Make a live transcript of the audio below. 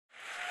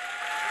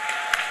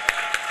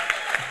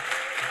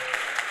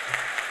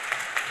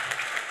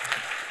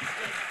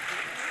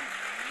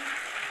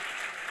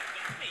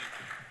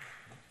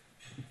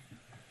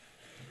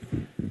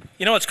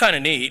You know what's kind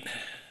of neat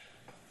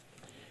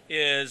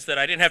is that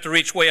I didn't have to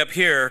reach way up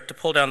here to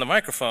pull down the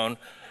microphone,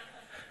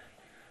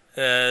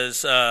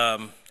 as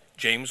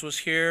James was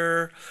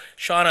here.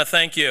 Shauna,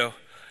 thank you.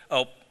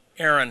 Oh,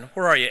 Aaron,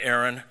 where are you,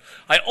 Aaron?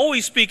 I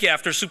always speak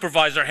after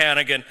Supervisor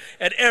Hannigan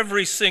at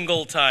every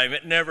single time.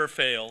 It never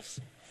fails.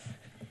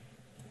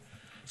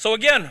 So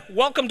again,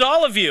 welcome to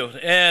all of you,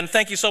 and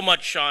thank you so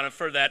much, Shauna,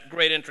 for that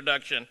great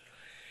introduction.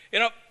 You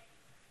know,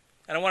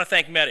 and I want to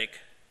thank Medic.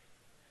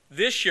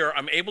 This year,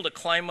 I'm able to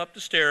climb up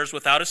the stairs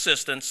without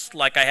assistance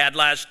like I had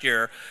last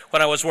year when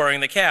I was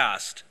wearing the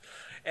cast.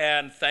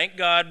 And thank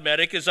God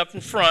Medic is up in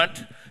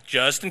front,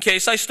 just in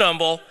case I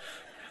stumble.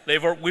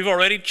 We've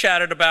already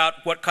chatted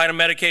about what kind of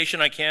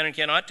medication I can and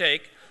cannot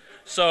take.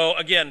 So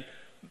again,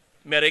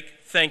 Medic,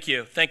 thank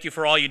you. Thank you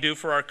for all you do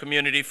for our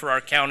community, for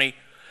our county,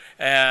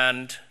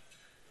 and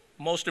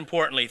most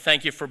importantly,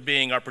 thank you for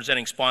being our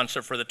presenting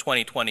sponsor for the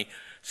 2020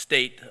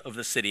 State of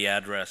the City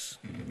Address.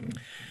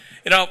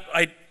 You know,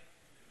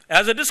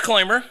 as a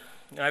disclaimer,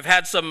 I've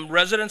had some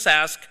residents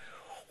ask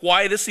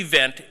why this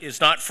event is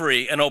not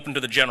free and open to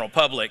the general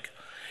public.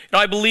 Now,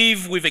 I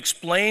believe we've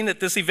explained that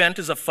this event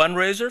is a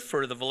fundraiser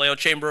for the Vallejo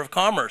Chamber of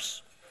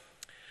Commerce.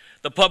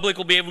 The public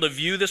will be able to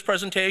view this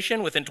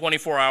presentation within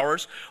 24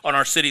 hours on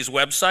our city's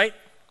website,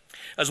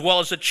 as well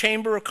as the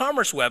Chamber of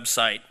Commerce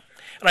website.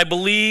 And I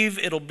believe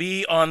it'll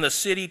be on the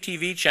city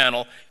TV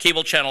channel,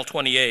 Cable Channel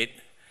 28.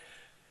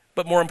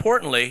 But more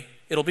importantly,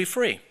 it'll be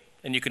free,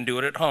 and you can do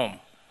it at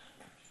home.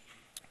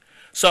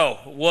 So,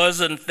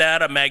 wasn't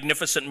that a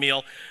magnificent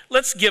meal?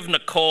 Let's give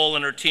Nicole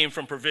and her team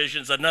from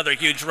Provisions another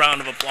huge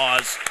round of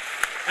applause.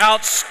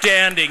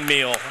 Outstanding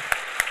meal.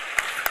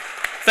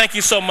 Thank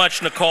you so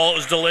much, Nicole. It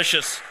was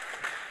delicious.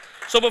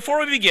 So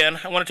before we begin,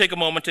 I want to take a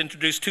moment to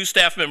introduce two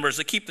staff members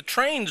that keep the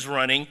trains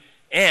running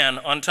and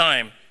on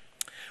time.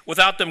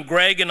 Without them,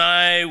 Greg and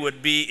I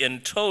would be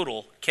in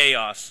total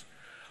chaos.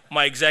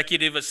 My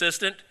executive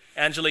assistant,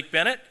 Angelique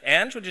Bennett.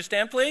 Ange, would you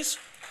stand, please?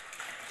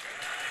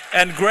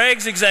 And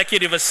Greg's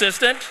executive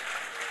assistant,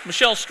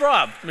 Michelle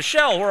Straub.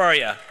 Michelle, where are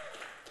you?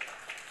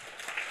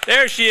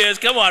 There she is.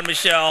 Come on,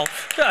 Michelle.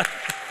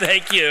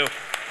 Thank you.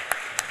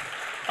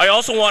 I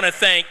also want to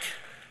thank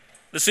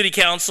the City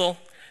Council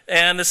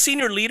and the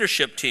senior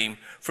leadership team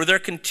for their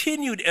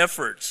continued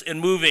efforts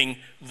in moving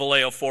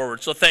Vallejo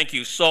forward. So thank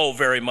you so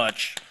very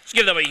much. Let's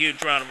give them a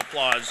huge round of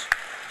applause.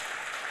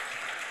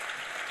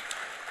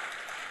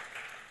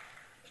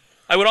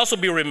 I would also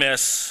be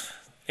remiss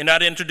in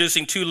not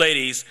introducing two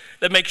ladies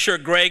that make sure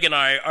Greg and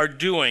I are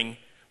doing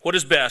what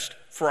is best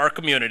for our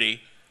community,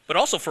 but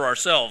also for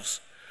ourselves.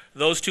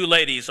 Those two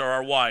ladies are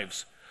our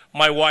wives.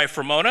 My wife,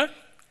 Ramona,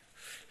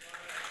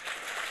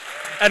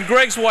 and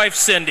Greg's wife,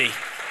 Cindy.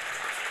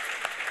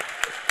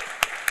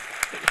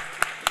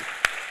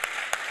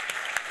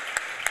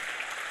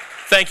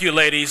 Thank you,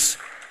 ladies.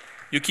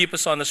 You keep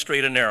us on the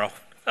straight and narrow.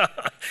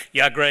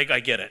 Yeah, Greg,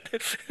 I get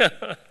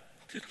it.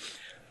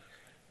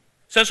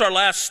 Since our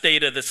last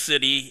State of the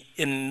City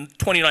in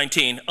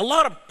 2019, a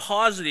lot of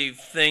positive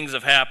things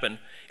have happened.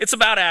 It's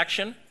about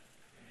action,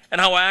 and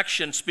how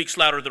action speaks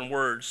louder than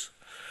words.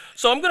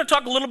 So I'm going to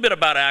talk a little bit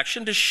about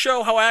action to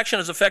show how action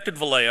has affected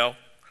Vallejo.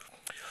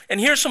 And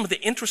here's some of the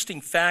interesting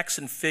facts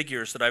and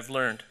figures that I've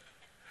learned.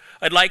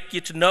 I'd like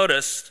you to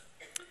notice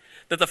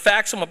that the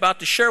facts I'm about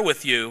to share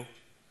with you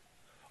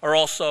are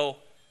also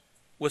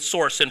with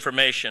source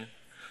information.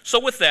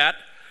 So with that,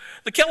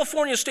 the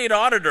California State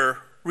Auditor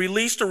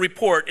released a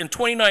report in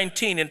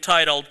 2019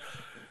 entitled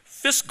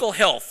Fiscal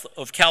Health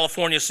of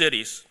California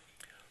Cities.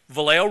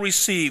 Vallejo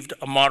received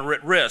a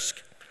moderate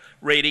risk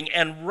rating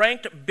and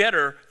ranked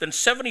better than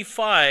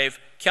 75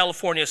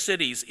 California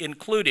cities,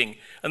 including,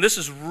 and this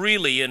is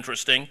really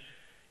interesting,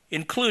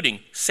 including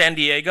San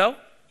Diego,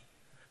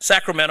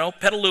 Sacramento,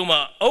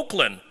 Petaluma,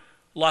 Oakland,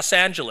 Los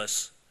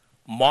Angeles,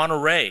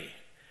 Monterey,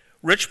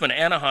 Richmond,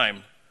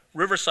 Anaheim,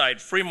 Riverside,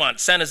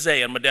 Fremont, San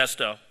Jose, and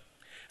Modesto.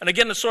 And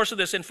again, the source of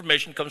this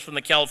information comes from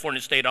the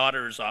California State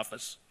Auditor's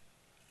Office.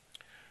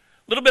 A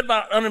little bit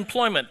about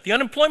unemployment. The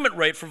unemployment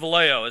rate for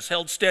Vallejo is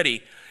held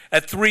steady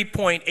at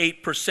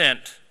 3.8%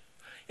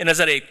 and is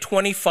at a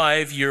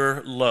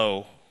 25-year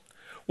low.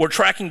 We're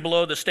tracking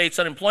below the state's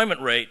unemployment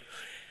rate,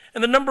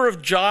 and the number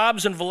of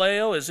jobs in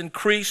Vallejo is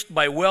increased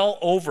by well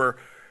over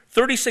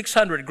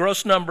 3,600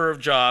 gross number of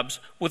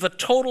jobs, with a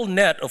total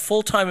net of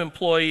full-time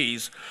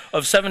employees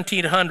of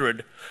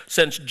 1,700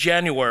 since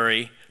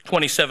January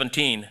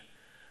 2017.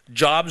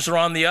 Jobs are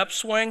on the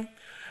upswing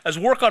as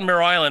work on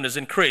Mare Island has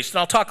increased, and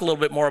I'll talk a little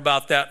bit more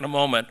about that in a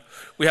moment.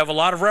 We have a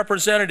lot of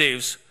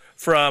representatives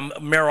from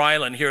Mare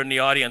Island here in the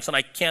audience, and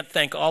I can't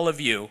thank all of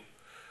you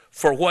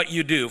for what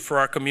you do for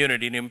our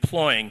community and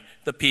employing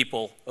the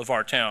people of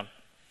our town.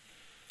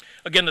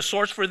 Again, the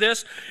source for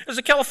this is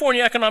the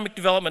California Economic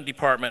Development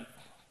Department.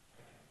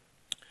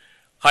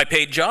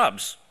 High-paid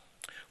jobs.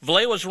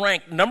 Vallejo is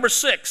ranked number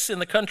 6 in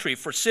the country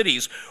for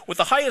cities with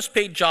the highest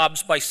paid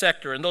jobs by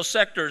sector, and those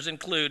sectors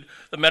include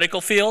the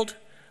medical field,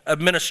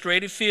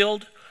 administrative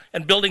field,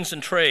 and buildings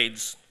and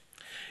trades.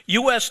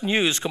 U.S.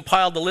 News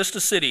compiled the list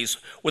of cities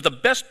with the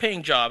best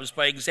paying jobs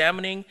by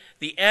examining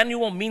the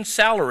annual mean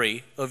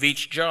salary of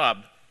each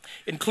job,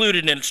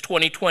 included in its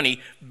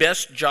 2020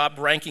 best job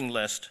ranking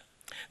list.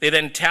 They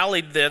then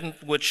tallied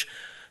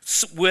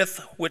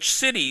with which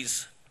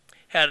cities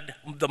had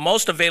the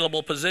most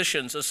available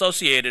positions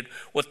associated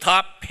with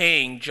top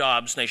paying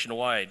jobs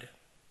nationwide.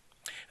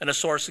 And the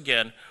source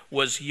again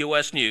was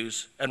U.S.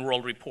 News and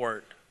World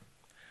Report.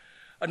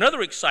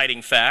 Another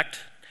exciting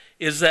fact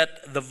is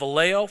that the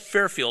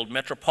Vallejo-Fairfield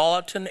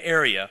metropolitan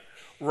area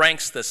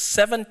ranks the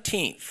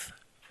 17th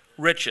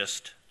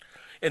richest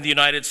in the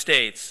United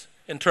States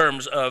in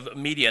terms of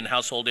median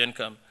household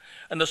income.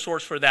 And the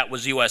source for that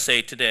was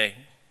USA Today.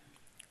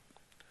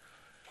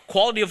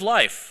 Quality of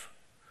life.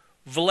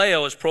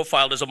 Vallejo is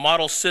profiled as a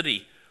model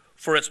city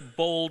for its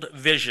bold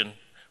vision,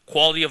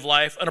 quality of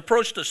life, an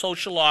approach to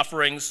social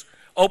offerings,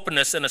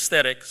 openness, and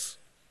aesthetics.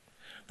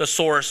 The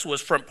source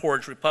was Front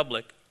Porch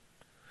Republic.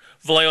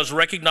 Vallejo is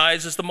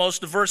recognized as the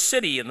most diverse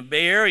city in the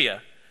Bay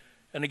Area.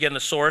 And again, the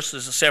source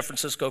is the San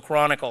Francisco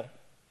Chronicle.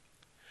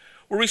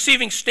 We're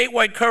receiving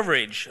statewide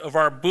coverage of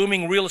our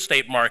booming real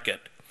estate market.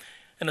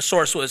 And the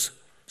source was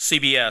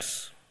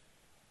CBS.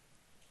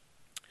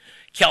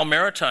 Cal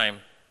Maritime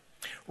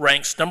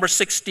ranks number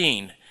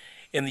 16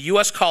 in the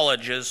U.S.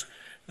 colleges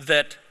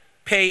that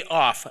pay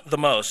off the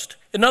most.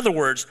 In other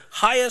words,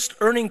 highest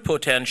earning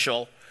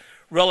potential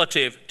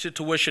relative to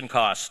tuition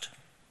cost.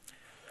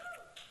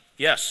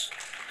 Yes.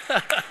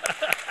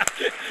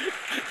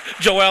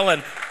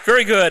 Joellen,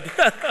 very good.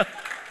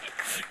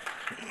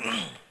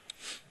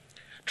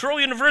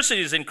 Touro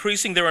University is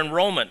increasing their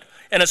enrollment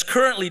and is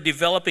currently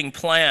developing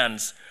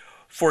plans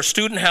for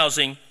student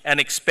housing and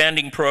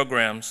expanding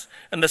programs.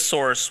 And the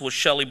source was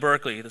Shelley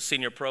Berkeley, the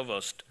senior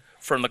provost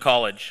from the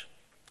college.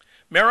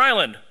 Mare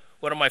Island,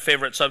 one of my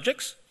favorite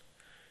subjects.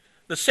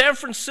 The San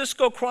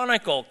Francisco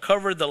Chronicle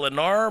covered the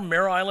Lennar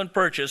Mare Island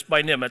purchase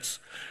by Nimitz,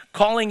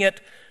 calling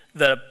it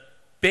the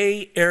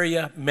Bay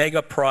Area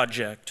Mega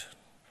Project.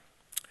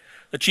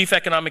 The chief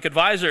economic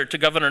advisor to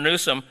Governor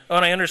Newsom,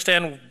 and I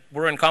understand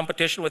we're in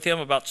competition with him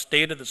about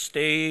state of the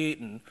state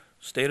and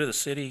state of the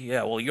city.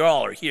 Yeah, well, you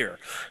all are here.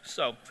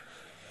 So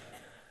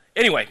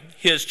anyway,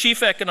 his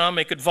chief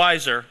economic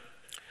advisor,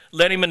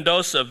 Lenny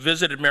Mendoza,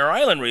 visited Mare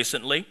Island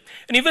recently,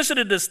 and he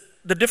visited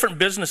the different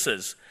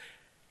businesses.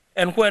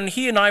 And when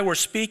he and I were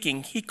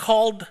speaking, he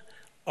called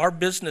our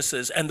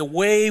businesses and the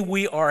way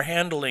we are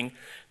handling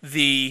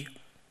the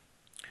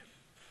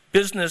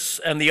business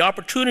and the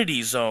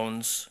opportunity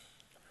zones,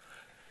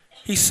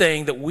 he's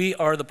saying that we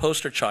are the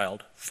poster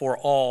child for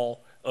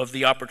all of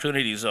the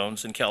opportunity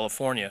zones in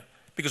California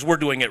because we're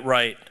doing it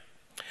right.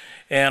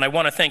 And I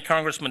want to thank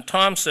Congressman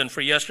Thompson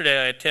for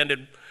yesterday. I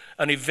attended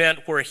an event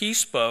where he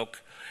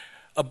spoke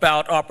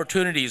about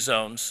opportunity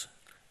zones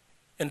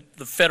in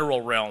the federal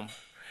realm.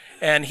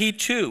 And he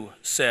too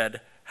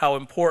said how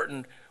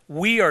important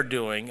we are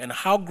doing and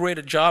how great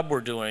a job we're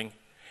doing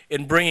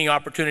in bringing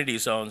opportunity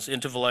zones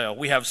into Vallejo.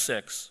 We have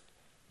 6.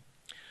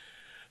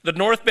 The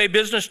North Bay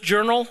Business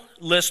Journal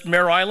lists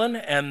Mare Island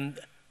and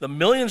the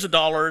millions of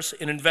dollars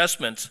in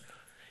investments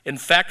in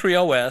Factory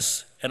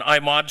OS and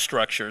iMod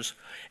structures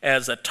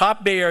as a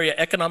top Bay Area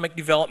economic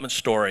development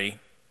story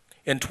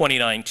in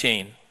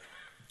 2019.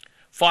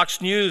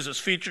 Fox News has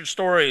featured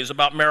stories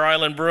about Mare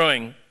Island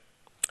Brewing.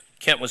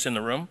 Kent was in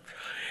the room.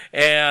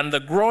 And the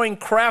growing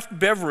craft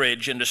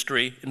beverage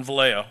industry in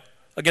Vallejo.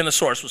 Again, the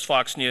source was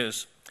Fox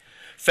News.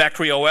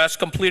 Factory OS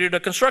completed a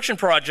construction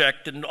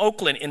project in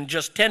Oakland in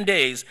just 10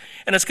 days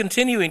and is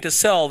continuing to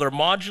sell their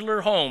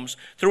modular homes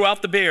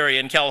throughout the Bay Area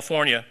in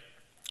California.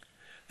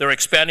 They're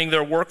expanding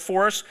their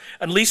workforce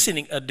and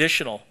leasing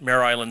additional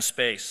Mare Island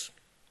space.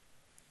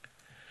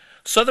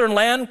 Southern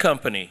Land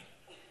Company,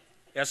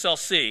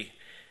 SLC,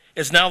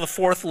 is now the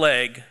 4th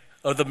leg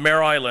of the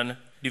Mare Island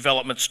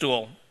development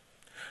stool.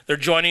 They're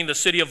joining the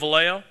City of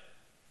Vallejo,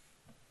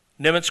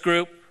 Nimitz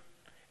Group,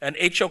 and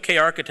HOK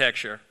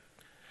Architecture.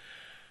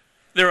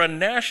 They're a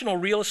national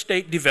real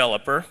estate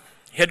developer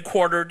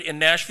headquartered in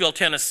Nashville,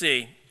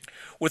 Tennessee,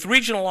 with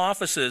regional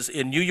offices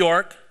in New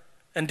York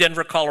and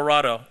Denver,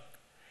 Colorado.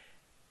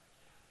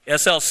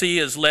 SLC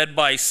is led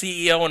by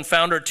CEO and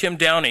founder Tim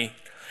Downey,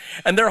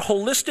 and their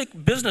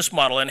holistic business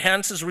model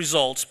enhances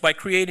results by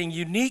creating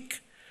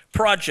unique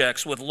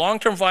projects with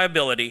long-term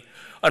viability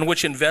on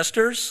which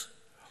investors,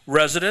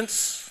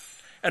 residents,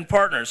 and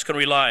partners can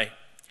rely.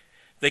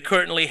 They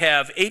currently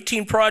have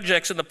 18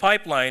 projects in the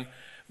pipeline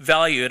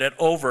valued at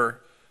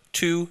over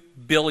 $2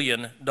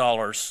 billion.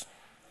 I'd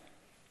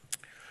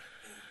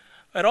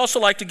also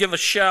like to give a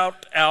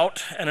shout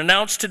out and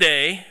announce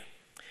today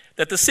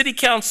that the City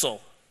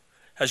Council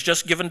has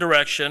just given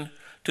direction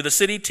to the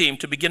city team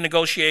to begin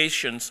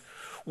negotiations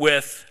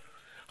with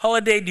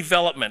Holiday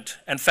Development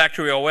and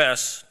Factory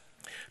OS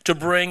to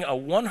bring a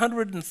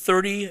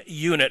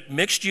 130-unit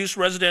mixed-use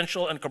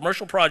residential and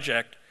commercial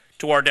project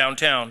to our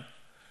downtown.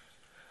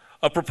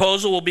 A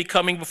proposal will be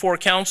coming before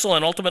council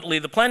and ultimately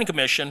the Planning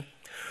Commission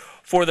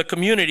for the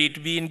community to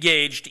be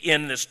engaged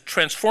in this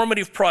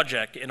transformative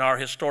project in our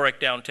historic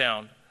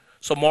downtown.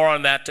 So more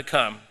on that to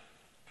come.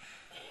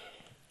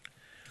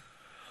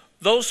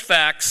 Those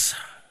facts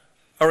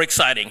are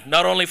exciting,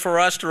 not only for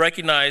us to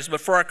recognize,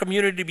 but for our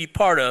community to be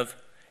part of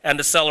and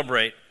to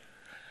celebrate.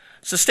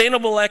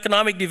 Sustainable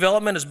economic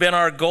development has been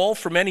our goal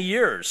for many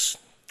years.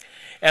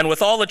 And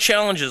with all the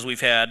challenges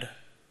we've had,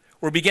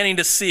 we're beginning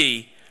to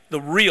see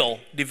the real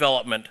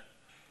development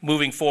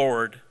moving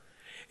forward.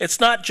 It's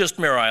not just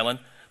Mare Island,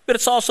 but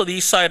it's also the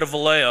east side of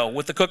Vallejo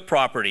with the Cook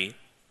property,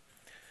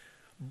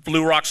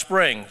 Blue Rock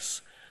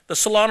Springs, the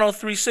Solano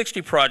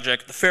 360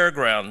 project, the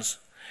fairgrounds,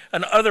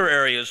 and other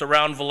areas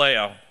around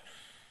Vallejo.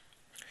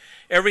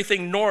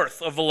 Everything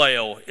north of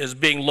Vallejo is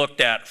being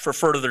looked at for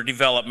further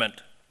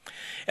development,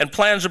 and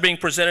plans are being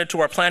presented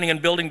to our planning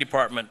and building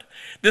department.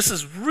 This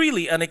is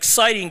really an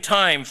exciting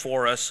time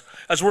for us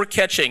as we're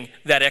catching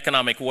that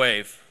economic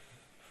wave.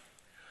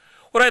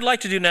 What I'd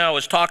like to do now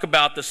is talk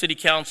about the City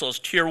Council's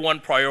Tier 1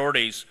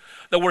 priorities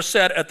that were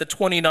set at the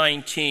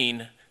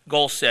 2019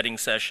 goal-setting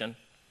session.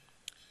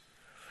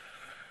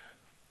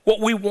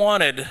 What we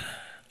wanted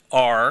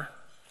are,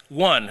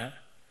 1,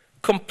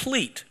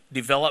 complete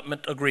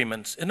development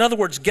agreements. In other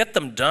words, get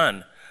them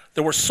done.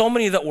 There were so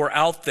many that were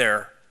out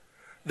there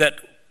that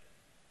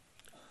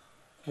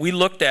we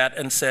looked at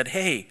and said,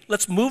 hey,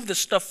 let's move this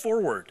stuff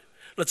forward.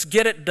 Let's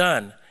get it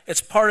done.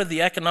 It's part of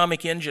the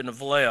economic engine of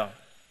Vallejo.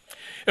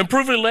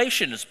 Improve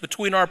relations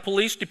between our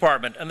police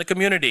department and the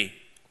community.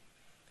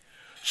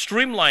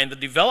 Streamline the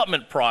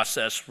development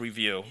process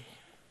review.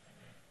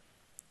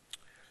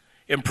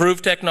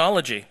 Improve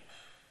technology.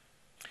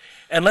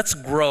 And let's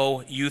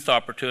grow youth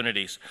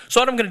opportunities.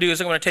 So what I'm going to do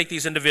is I'm going to take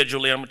these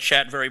individually. I'm going to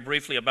chat very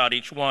briefly about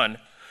each one.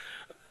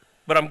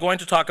 But I'm going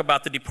to talk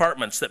about the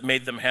departments that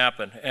made them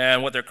happen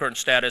and what their current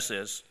status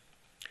is.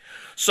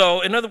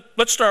 So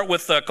let's start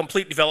with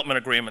complete development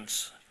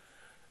agreements.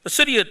 The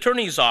City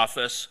Attorney's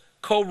Office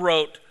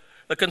co-wrote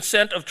the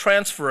consent of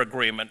transfer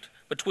agreement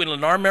between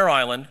Lennar Mare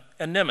Island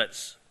and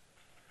Nimitz.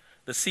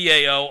 The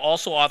CAO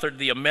also authored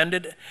the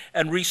amended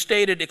and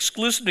restated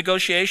exclusive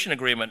negotiation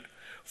agreement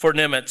for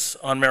Nimitz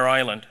on Mare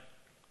Island.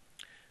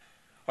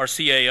 Our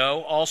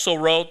CAO also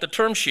wrote the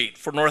term sheet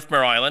for North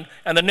Mare Island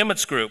and the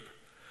Nimitz Group.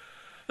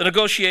 The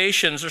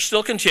negotiations are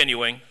still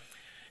continuing,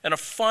 and a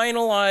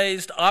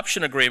finalized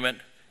option agreement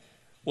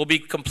will be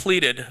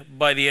completed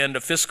by the end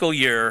of fiscal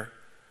year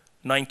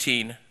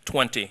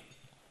 1920.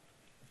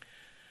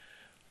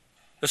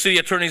 The City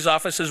Attorney's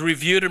Office has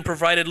reviewed and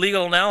provided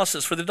legal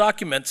analysis for the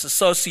documents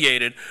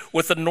associated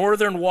with the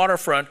Northern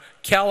Waterfront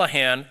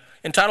Callahan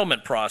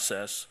entitlement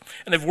process,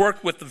 and they've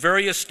worked with the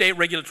various state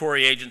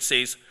regulatory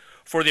agencies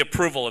for the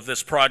approval of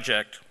this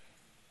project.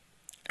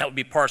 That would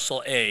be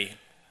Parcel A.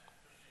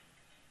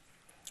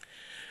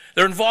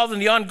 They're involved in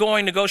the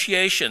ongoing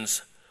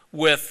negotiations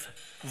with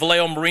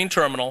Vallejo Marine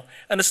Terminal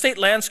and the State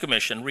Lands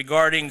Commission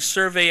regarding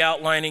survey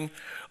outlining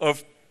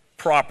of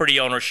property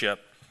ownership.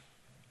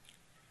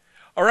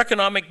 Our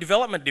Economic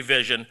Development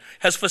Division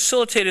has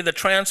facilitated the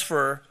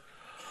transfer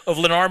of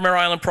Lennar Mare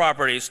Island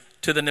properties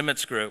to the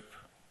Nimitz Group.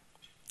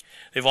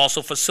 They've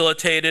also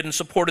facilitated and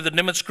supported the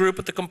Nimitz Group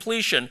at the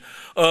completion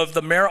of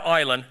the Mare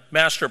Island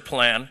Master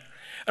Plan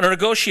and are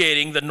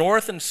negotiating the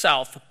North and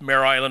South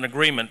Mare Island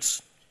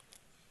agreements.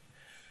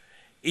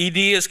 ED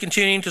is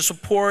continuing to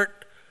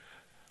support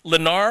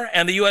Lennar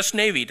and the U.S.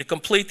 Navy to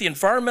complete the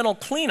environmental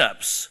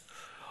cleanups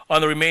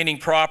on the remaining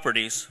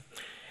properties.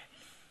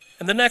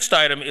 And the next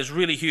item is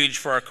really huge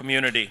for our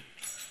community.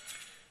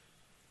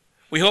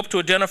 We hope to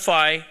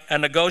identify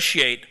and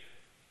negotiate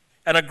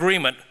an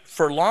agreement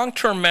for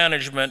long-term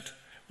management,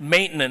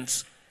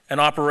 maintenance,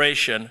 and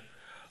operation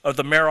of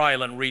the Mare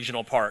Island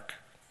Regional Park.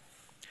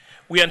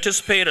 We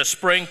anticipate a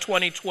spring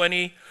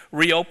 2020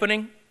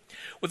 reopening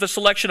with a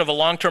selection of a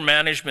long-term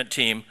management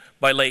team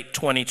by late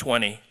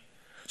 2020.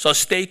 So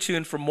stay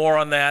tuned for more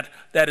on that.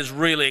 That is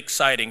really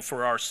exciting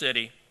for our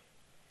city.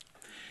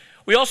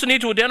 We also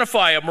need to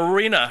identify a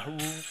marina.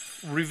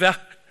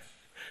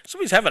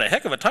 Somebody's having a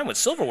heck of a time with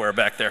silverware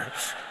back there.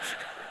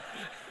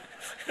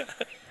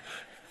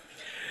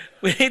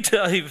 We need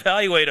to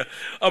evaluate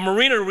a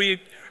marina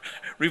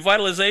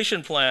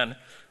revitalization plan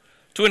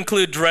to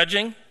include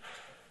dredging,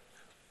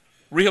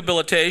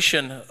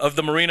 rehabilitation of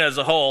the marina as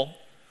a whole,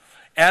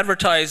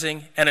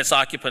 advertising, and its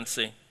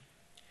occupancy.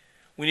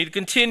 We need to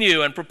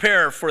continue and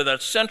prepare for the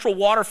Central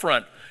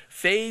Waterfront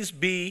Phase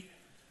B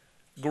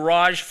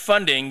garage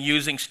funding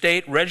using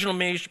state Regional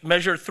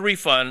Measure 3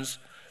 funds,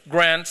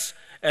 grants,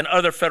 and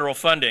other federal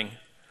funding.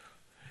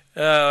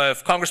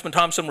 If Congressman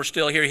Thompson were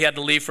still here, he had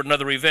to leave for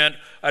another event,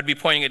 I'd be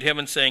pointing at him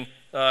and saying,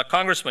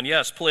 Congressman,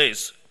 yes,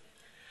 please.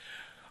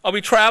 I'll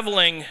be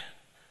traveling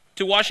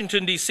to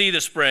Washington, D.C.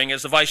 this spring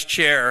as the vice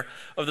chair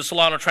of the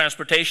Solano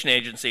Transportation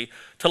Agency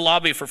to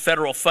lobby for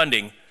federal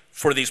funding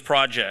for these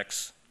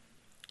projects.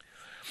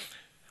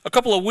 A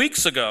couple of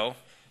weeks ago,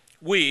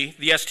 we,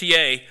 the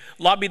STA,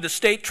 lobbied the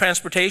State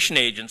Transportation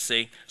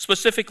Agency,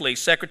 specifically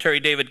Secretary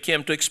David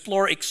Kim, to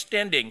explore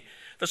extending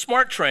the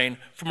SMART train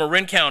from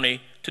Marin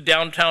County to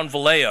downtown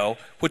Vallejo,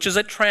 which is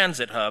a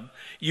transit hub,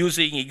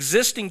 using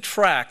existing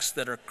tracks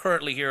that are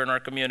currently here in our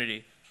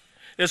community.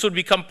 This would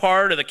become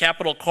part of the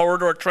Capital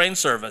Corridor train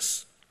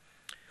service.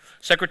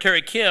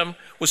 Secretary Kim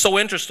was so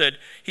interested,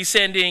 he's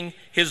sending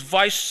his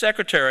vice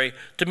secretary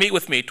to meet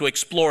with me to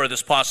explore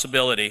this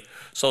possibility.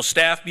 So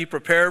staff, be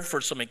prepared for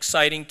some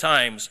exciting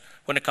times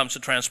when it comes to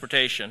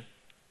transportation.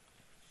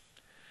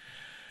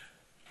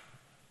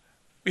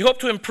 We hope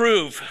to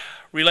improve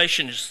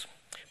relations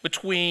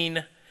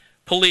between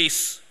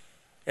police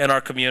and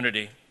our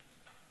community.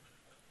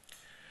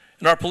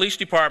 In our police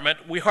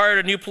department, we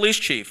hired a new police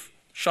chief,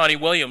 Shawnee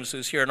Williams,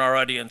 who's here in our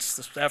audience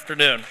this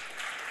afternoon.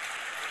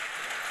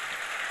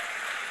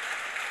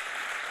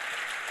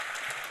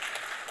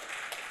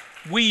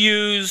 We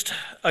used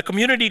a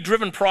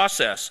community-driven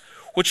process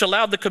which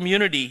allowed the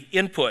community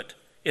input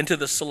into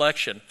the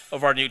selection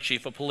of our new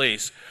chief of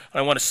police. And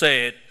I want to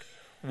say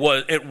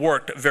it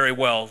worked very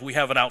well. We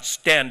have an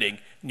outstanding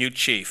new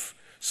chief.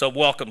 So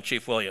welcome,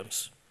 Chief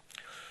Williams.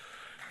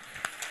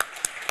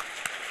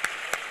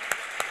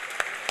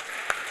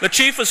 The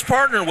chief has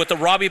partnered with the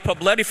Robbie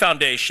Pabletti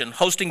Foundation,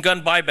 hosting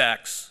gun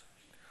buybacks,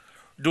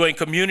 doing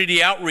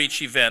community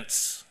outreach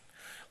events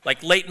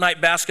like late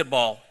night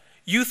basketball,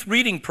 youth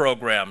reading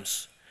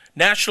programs,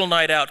 National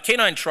Night Out,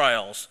 canine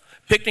trials,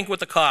 picnic with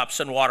the cops,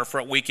 and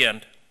waterfront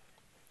weekend.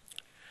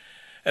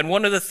 And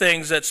one of the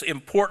things that's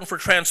important for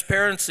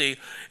transparency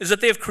is that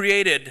they've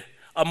created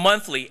a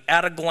monthly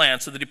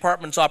at-a-glance of the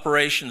department's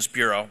Operations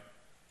Bureau.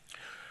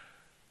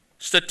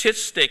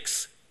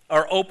 Statistics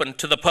are open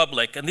to the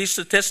public, and these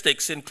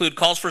statistics include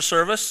calls for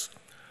service,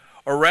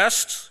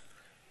 arrests,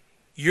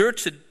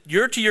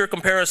 year-to-year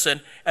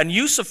comparison, and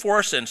use of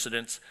force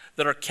incidents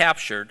that are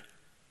captured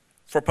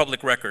for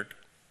public record.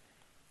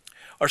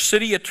 Our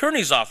city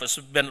attorney's office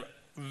has been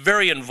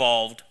very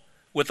involved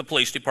with the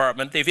police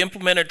department. They've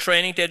implemented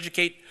training to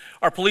educate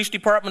our police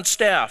department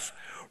staff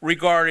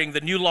regarding the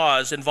new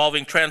laws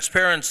involving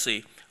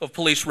transparency of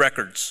police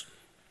records.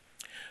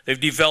 They've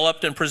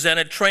developed and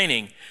presented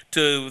training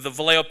to the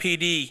Vallejo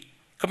PD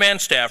command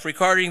staff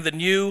regarding the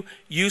new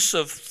use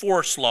of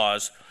force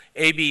laws,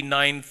 AB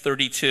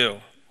 932.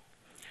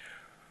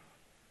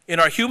 In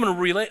our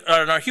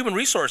human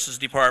resources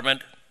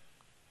department,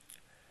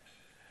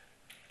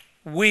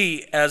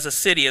 we as a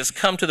city has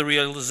come to the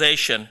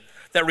realization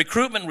that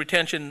recruitment and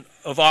retention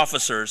of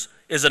officers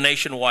is a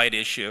nationwide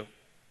issue.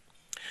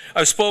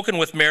 I've spoken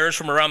with mayors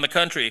from around the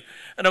country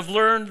and have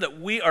learned that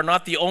we are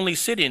not the only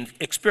city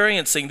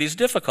experiencing these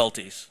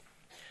difficulties.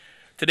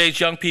 Today's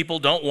young people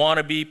don't want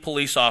to be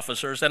police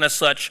officers, and as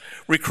such,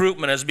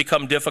 recruitment has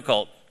become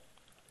difficult.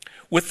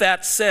 With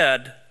that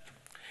said,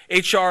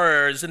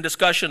 HR is in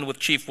discussion with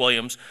Chief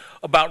Williams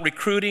about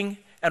recruiting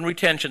and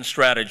retention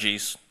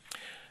strategies.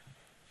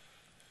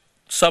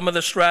 Some of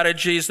the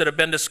strategies that have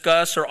been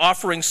discussed are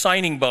offering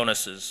signing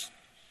bonuses,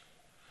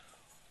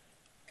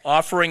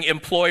 offering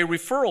employee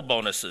referral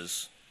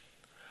bonuses,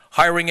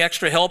 hiring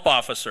extra help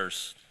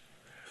officers,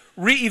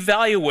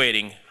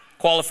 reevaluating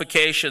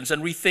qualifications,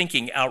 and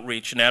rethinking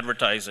outreach and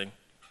advertising.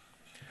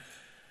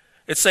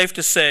 It's safe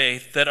to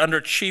say that under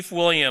Chief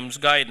Williams'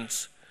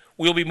 guidance,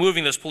 we'll be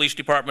moving this police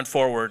department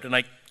forward.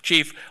 And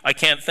Chief, I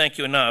can't thank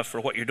you enough for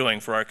what you're doing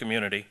for our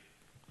community.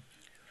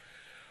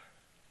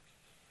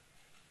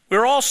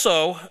 We're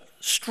also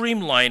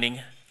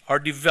streamlining our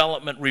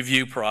development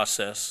review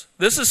process.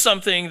 This is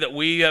something that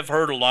we have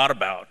heard a lot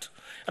about,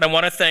 and I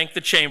want to thank the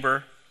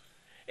Chamber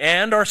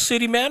and our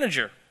city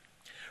manager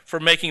for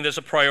making this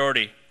a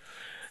priority.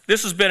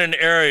 This has been an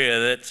area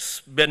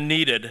that's been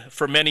needed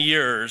for many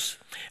years,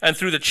 and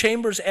through the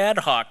Chamber's ad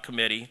hoc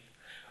committee,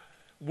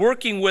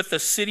 working with the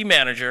city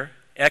manager,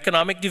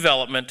 economic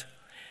development,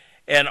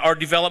 and our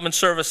development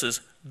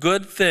services,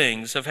 good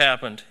things have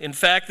happened. In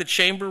fact, the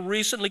Chamber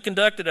recently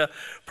conducted a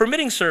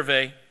permitting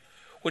survey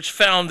which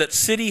found that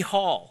City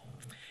Hall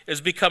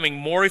is becoming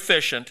more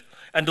efficient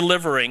and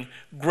delivering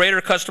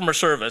greater customer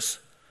service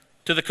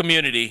to the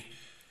community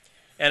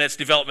and its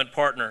development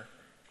partner.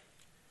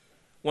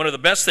 One of the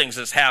best things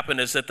that's happened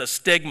is that the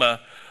stigma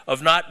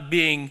of not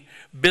being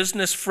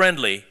business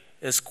friendly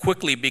is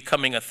quickly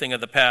becoming a thing of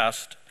the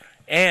past.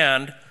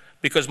 And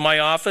because my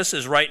office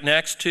is right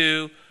next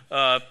to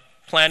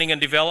planning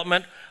and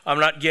development, I'm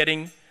not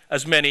getting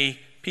as many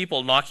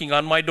people knocking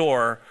on my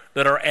door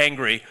that are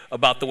angry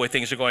about the way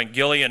things are going.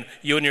 Gillian,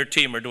 you and your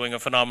team are doing a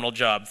phenomenal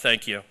job.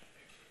 Thank you.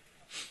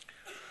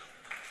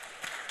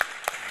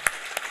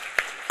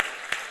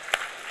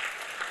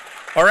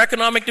 Our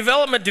Economic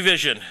Development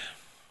Division.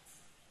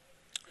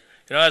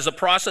 As the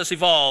process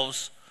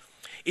evolves,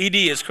 ED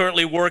is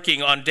currently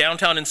working on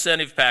downtown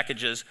incentive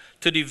packages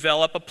to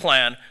develop a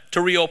plan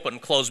to reopen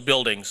closed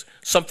buildings,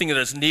 something that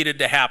has needed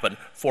to happen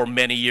for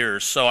many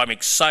years. So I'm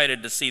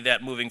excited to see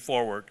that moving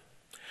forward.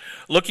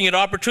 Looking at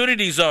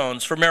opportunity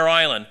zones for Mare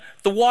Island,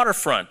 the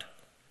waterfront,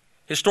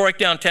 historic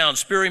downtown,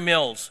 Sperry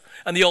Mills,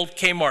 and the old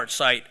Kmart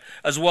site,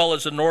 as well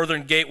as the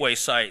Northern Gateway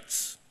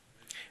sites.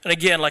 And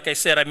again, like I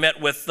said, I met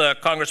with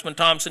Congressman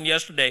Thompson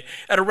yesterday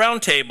at a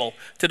roundtable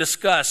to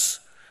discuss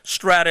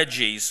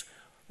strategies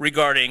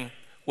regarding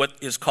what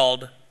is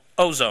called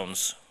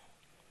O-zones.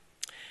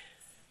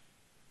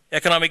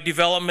 Economic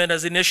Development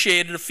has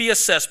initiated a fee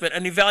assessment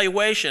and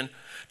evaluation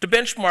to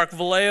benchmark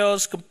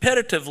Vallejo's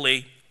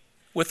competitively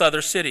with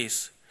other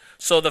cities.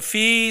 So the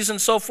fees and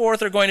so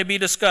forth are going to be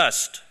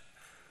discussed.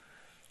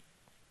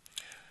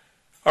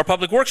 Our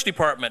Public Works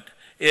Department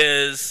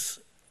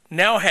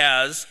now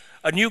has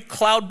a new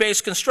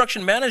cloud-based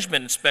construction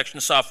management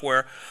inspection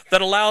software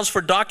that allows for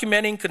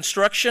documenting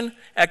construction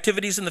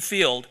activities in the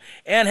field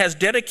and has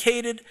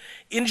dedicated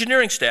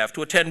engineering staff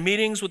to attend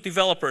meetings with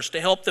developers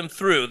to help them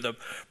through the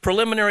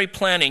preliminary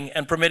planning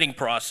and permitting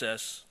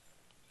process.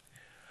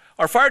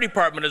 Our fire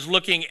department is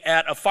looking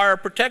at a fire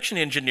protection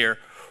engineer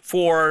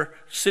for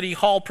City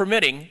Hall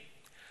permitting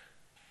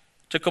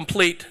to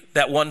complete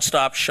that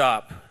one-stop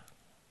shop.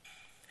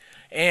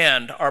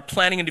 And our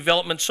Planning and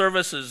Development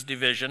Services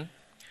Division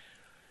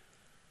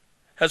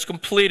has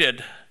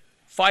completed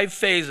 5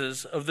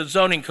 phases of the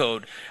zoning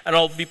code and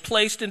will be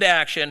placed into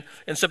action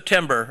in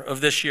September of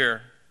this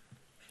year.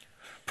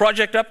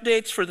 Project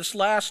updates for this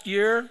last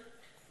year,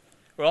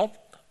 well,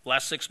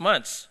 last 6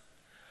 months.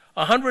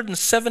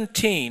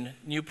 117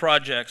 new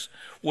projects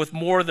with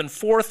more than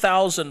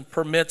 4,000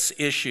 permits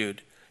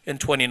issued in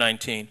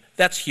 2019.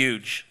 That's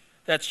huge.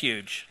 That's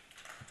huge.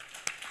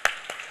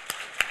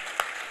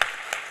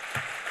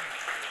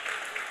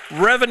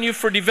 Revenue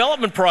for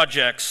development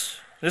projects.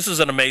 This is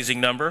an amazing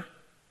number.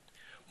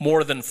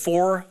 More than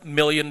 $4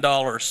 million.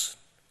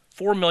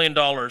 $4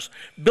 million.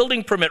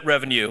 Building permit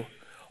revenue,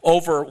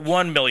 over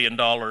 $1 million.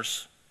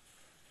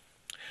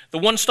 The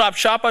one-stop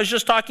shop I was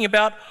just talking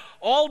about,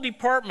 all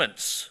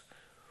departments,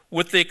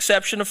 with the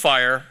exception of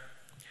fire,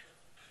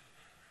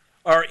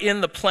 are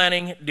in the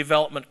planning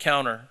development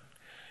counter.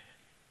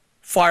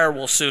 Fire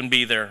will soon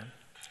be there.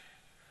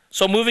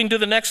 So moving to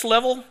the next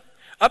level,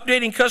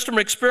 updating customer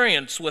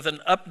experience with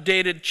an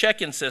updated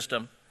check-in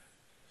system.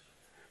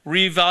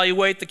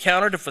 Reevaluate the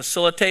counter to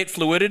facilitate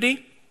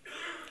fluidity.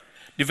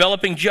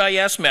 Developing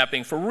GIS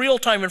mapping for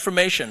real-time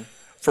information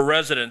for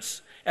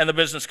residents and the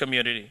business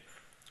community.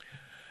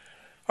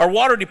 Our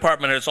water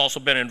department has also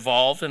been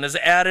involved and has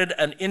added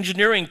an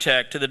engineering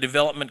tech to the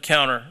development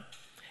counter.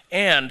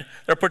 And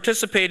they're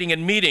participating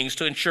in meetings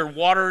to ensure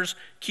water's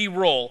key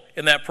role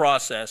in that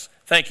process.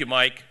 Thank you,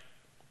 Mike.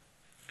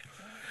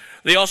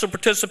 They also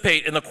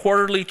participate in the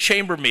quarterly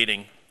chamber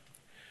meeting.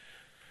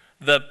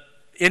 The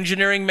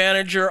engineering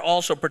manager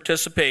also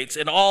participates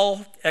in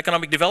all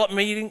economic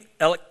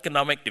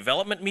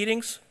development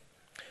meetings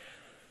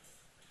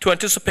to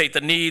anticipate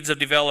the needs of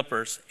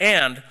developers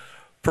and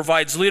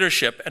provides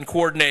leadership and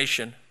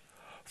coordination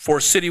for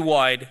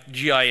citywide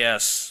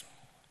GIS.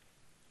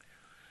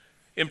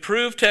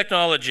 Improved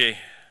technology.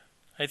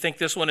 I think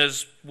this one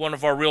is one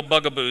of our real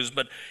bugaboos,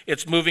 but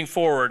it's moving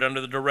forward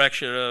under the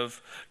direction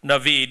of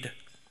Naveed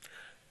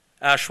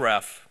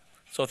Ashraf.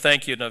 So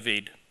thank you,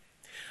 Naveed.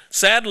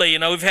 Sadly,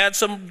 we've had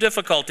some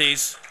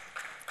difficulties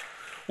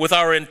with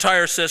our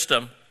entire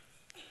system,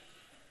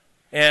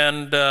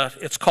 and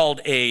it's called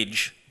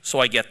age, so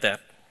I get that.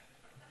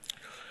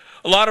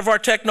 A lot of our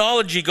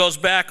technology goes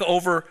back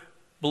over,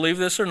 believe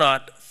this or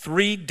not,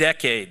 3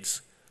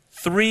 decades.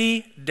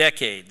 3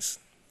 decades.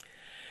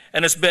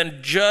 And it's been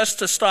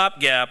just a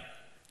stopgap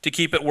to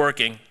keep it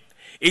working.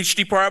 Each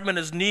department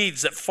has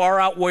needs that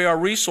far outweigh our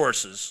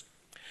resources.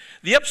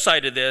 The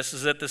upside of this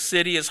is that the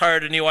city has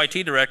hired a new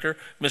IT director,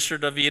 Mr.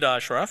 Naveed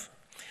Ashraf.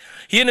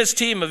 He and his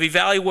team have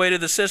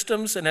evaluated the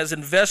systems and has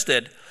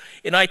invested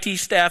in IT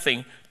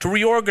staffing to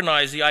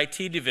reorganize the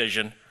IT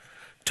division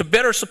to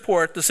better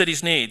support the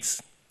city's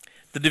needs.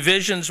 The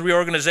division's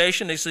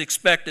reorganization is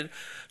expected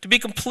to be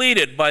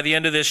completed by the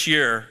end of this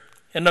year,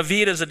 and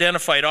Naveed has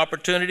identified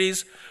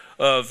opportunities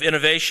of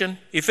innovation,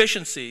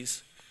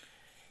 efficiencies,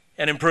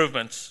 and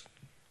improvements.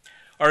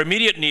 Our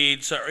immediate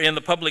needs are in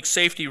the public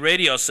safety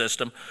radio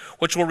system,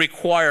 which will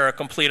require a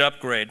complete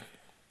upgrade.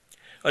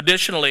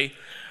 Additionally,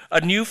 a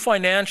new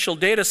financial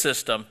data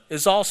system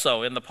is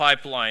also in the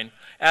pipeline,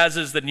 as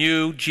is the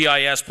new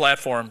GIS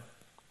platform.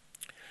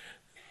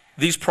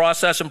 These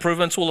process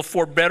improvements will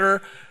afford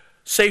better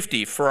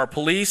safety for our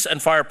police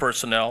and fire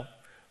personnel,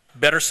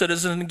 better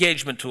citizen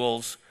engagement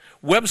tools,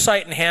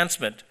 website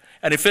enhancement,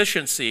 and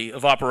efficiency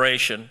of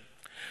operation.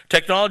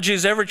 Technology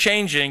is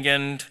ever-changing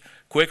and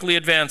quickly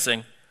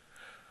advancing,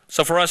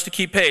 so for us to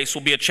keep pace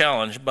will be a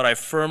challenge, but I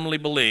firmly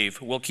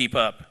believe we'll keep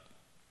up.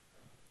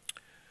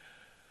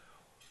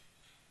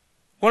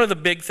 One of the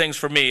big things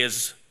for me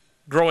is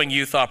growing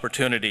youth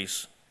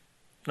opportunities.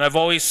 And I've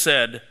always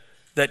said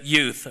that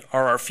youth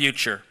are our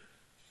future.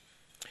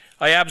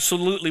 I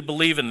absolutely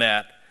believe in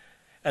that,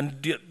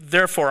 and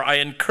therefore I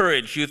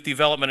encourage youth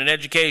development and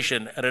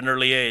education at an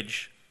early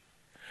age.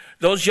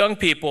 Those young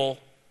people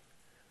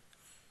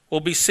will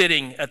be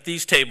sitting at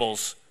these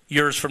tables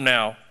years from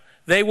now.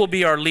 They will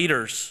be our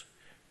leaders.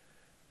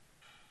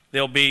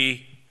 They'll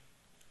be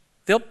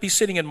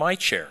sitting in my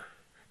chair.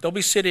 They'll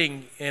be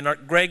sitting in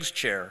Greg's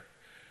chair.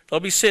 They'll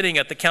be sitting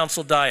at the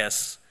council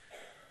dais.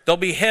 They'll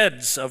be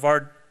heads of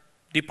our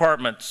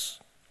departments.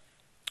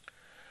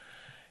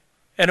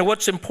 And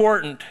what's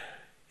important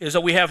is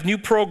that we have new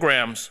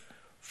programs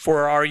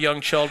for our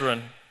young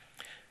children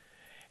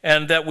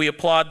and that we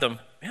applaud them.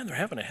 Man, they're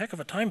having a heck of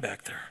a time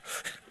back there.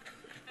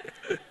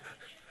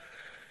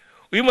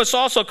 We must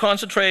also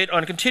concentrate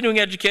on continuing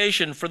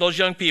education for those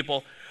young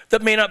people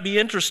that may not be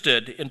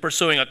interested in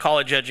pursuing a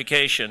college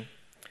education.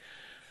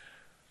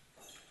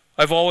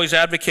 I've always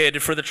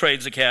advocated for the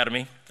Trades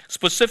Academy,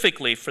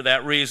 specifically for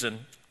that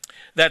reason.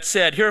 That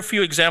said, here are a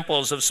few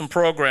examples of some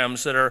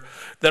programs that are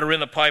in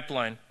the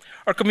pipeline.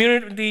 Our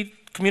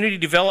Community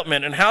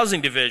Development and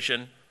Housing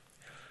Division,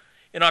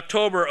 in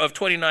October of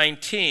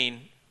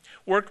 2019,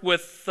 worked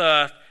with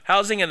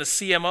Housing and the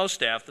CMO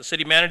staff, the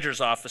City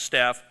Manager's Office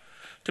staff,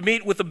 to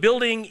meet with the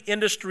Building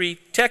Industry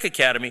Tech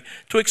Academy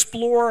to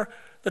explore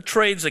the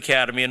Trades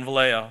Academy in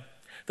Vallejo.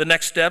 The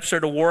next steps are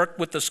to work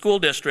with the school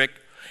district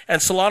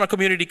and Solano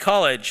Community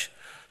College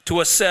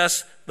to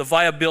assess the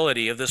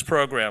viability of this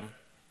program.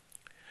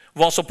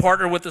 We've also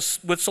partnered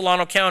with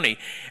Solano County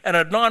and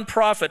a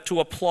nonprofit to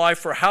apply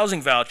for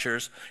housing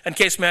vouchers and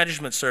case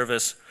management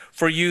service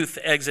for youth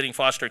exiting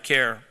foster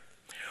care.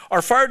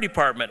 Our fire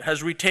department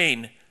has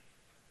retained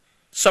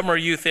summer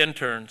youth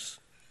interns.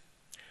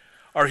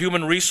 Our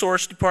human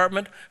resource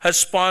department has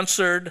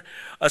sponsored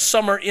a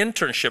summer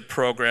internship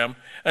program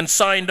and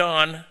signed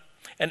on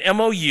an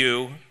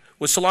MOU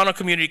with Solano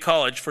Community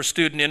College for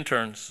student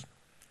interns.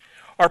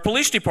 Our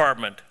police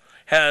department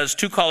has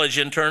 2 college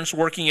interns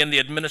working in the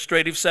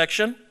administrative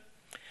section,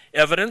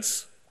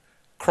 evidence,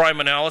 crime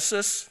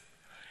analysis,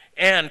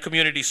 and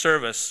community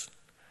service.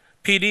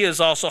 PD has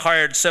also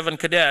hired 7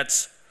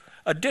 cadets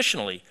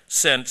additionally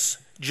since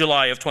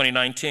July of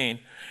 2019,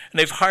 and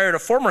they've hired a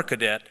former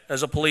cadet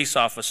as a police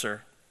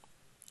officer.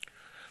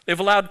 They've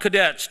allowed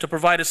cadets to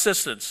provide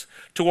assistance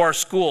to our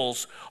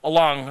schools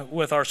along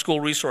with our school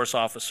resource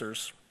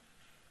officers.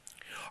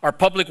 Our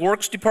Public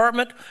Works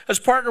Department has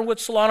partnered with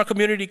Solano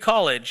Community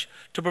College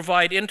to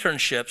provide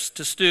internships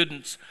to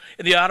students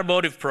in the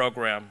automotive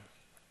program.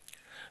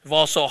 We've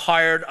also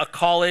hired a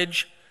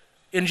college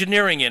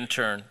engineering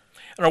intern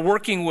and are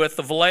working with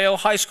the Vallejo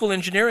High School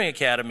Engineering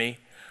Academy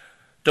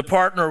to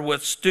partner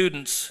with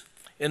students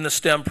in the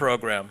STEM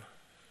program.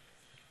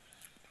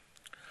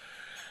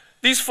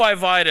 These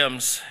 5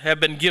 items have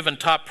been given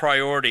top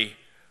priority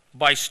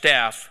by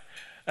staff,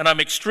 and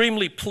I'm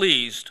extremely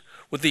pleased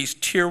with these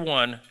Tier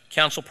 1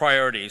 council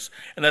priorities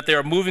and that they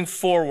are moving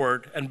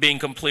forward and being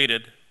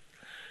completed.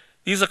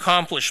 These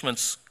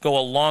accomplishments go a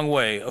long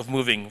way of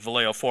moving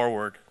Vallejo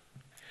forward.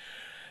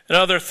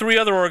 Now, there are 3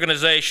 other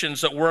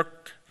organizations that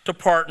work to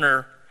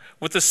partner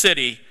with the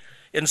city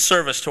in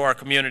service to our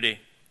community.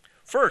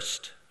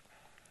 First,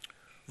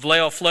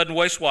 Vallejo Flood and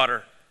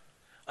Wastewater.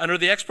 Under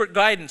the expert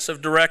guidance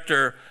of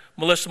Director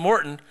Melissa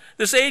Morton,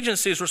 this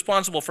agency is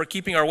responsible for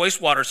keeping our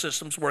wastewater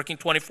systems working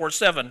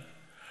 24/7.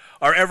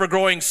 Our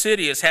ever-growing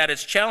city has had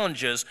its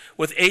challenges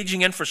with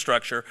aging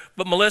infrastructure,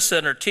 but Melissa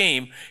and her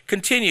team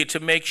continue to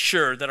make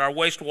sure that our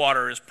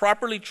wastewater is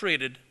properly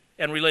treated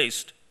and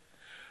released.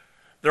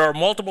 There are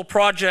multiple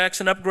projects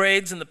and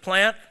upgrades in the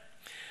plant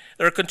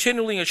that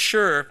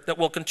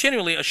will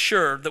continually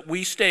assure that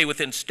we stay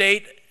within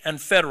state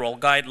and federal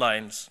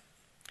guidelines.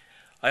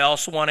 I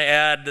also want to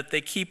add that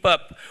they keep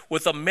up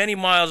with the many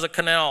miles of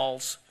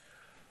canals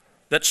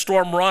that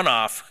storm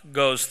runoff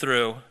goes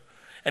through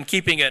and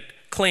keeping it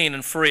clean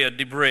and free of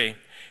debris.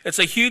 It's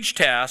a huge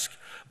task,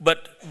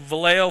 but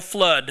Vallejo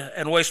Flood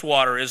and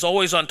Wastewater is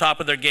always on top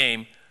of their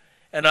game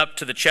and up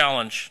to the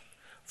challenge.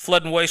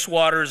 Flood and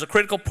wastewater is a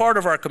critical part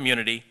of our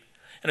community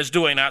and is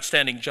doing an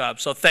outstanding job.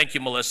 So thank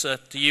you, Melissa,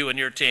 to you and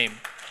your team.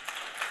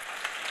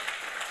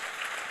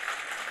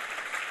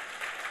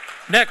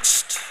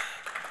 Next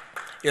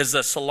is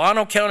the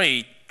Solano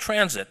County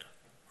Transit,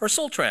 or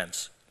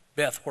SolTrans.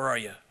 Beth, where are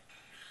you?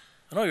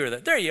 I know you're there.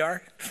 There you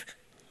are.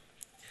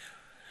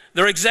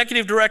 Their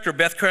executive director,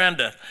 Beth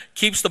Cranda,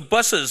 keeps the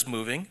buses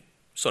moving,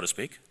 so to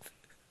speak.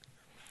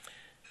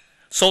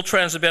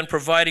 SolTrans has been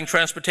providing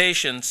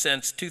transportation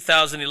since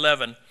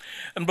 2011.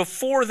 And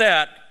before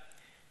that,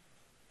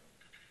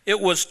 it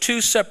was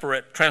 2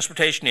 separate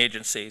transportation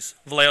agencies,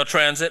 Vallejo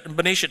Transit and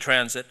Benicia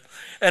Transit.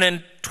 And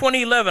in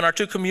 2011, our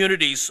 2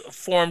 communities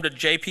formed a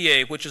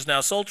JPA, which is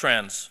now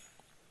SolTrans.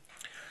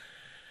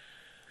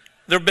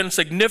 There have been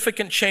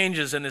significant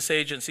changes in this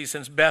agency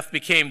since Beth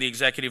became the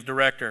executive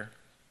director.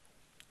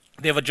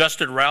 They have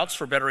adjusted routes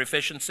for better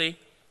efficiency.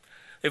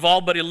 They've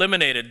all but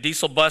eliminated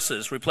diesel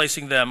buses,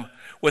 replacing them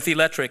with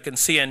electric and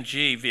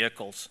CNG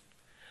vehicles.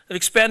 They've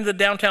expanded the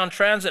downtown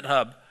transit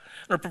hub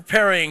and are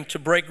preparing to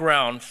break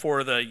ground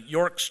for the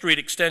York Street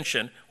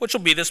extension, which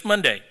will be this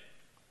Monday.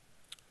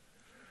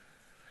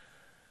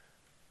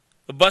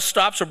 The bus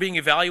stops are being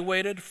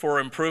evaluated for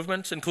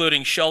improvements,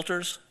 including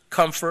shelters,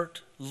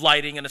 comfort,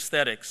 lighting, and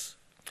aesthetics.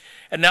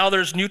 And now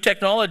there's new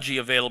technology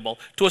available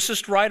to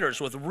assist riders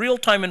with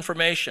real-time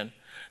information.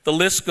 The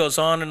list goes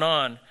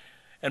on.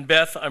 And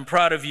Beth, I'm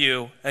proud of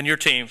you and your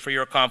team for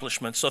your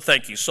accomplishments, so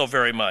thank you so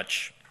very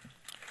much.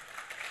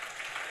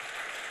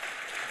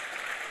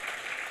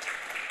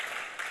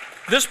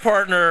 This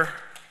partner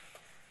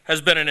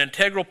has been an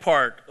integral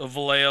part of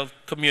Vallejo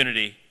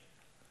community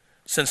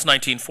since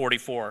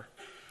 1944.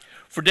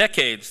 For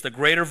decades, the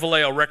Greater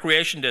Vallejo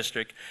Recreation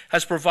District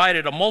has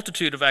provided a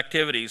multitude of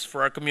activities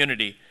for our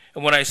community.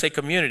 And when I say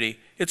community,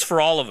 it's for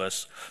all of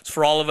us. It's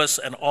for all of us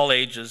and all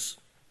ages.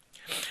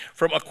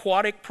 From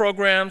aquatic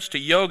programs to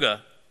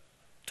yoga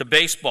to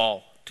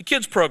baseball, to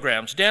kids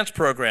programs, dance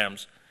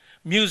programs,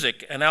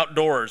 music, and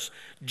outdoors,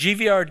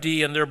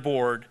 GVRD and their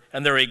board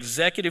and their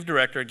executive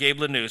director, Gabe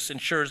Lanous,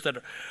 ensures that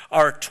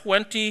our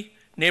 20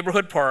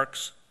 neighborhood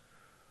parks,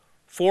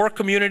 4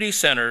 community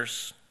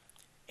centers,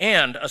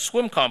 and a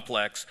swim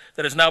complex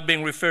that is now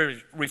being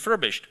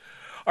refurbished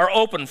are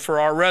open for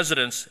our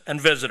residents and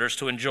visitors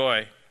to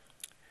enjoy.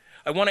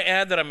 I want to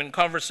add that I'm in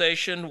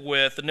conversation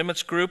with the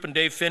Nimitz Group and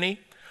Dave Finney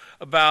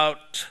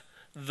about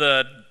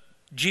the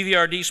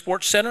GVRD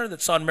Sports Center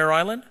that's on Mare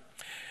Island.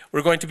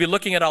 We're going to be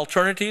looking at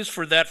alternatives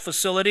for that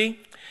facility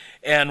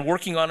and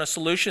working on a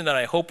solution that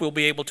I hope we'll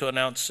be able to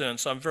announce soon.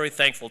 So I'm very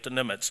thankful to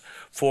Nimitz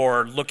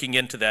for looking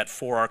into that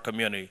for our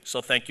community.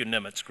 So thank you,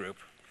 Nimitz Group.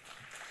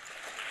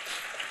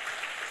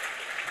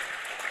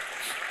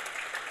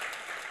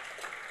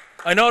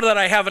 I know that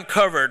I haven't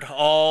covered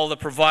all the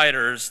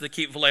providers that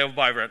keep Vallejo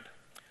vibrant.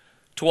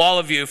 To all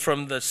of you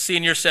from the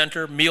Senior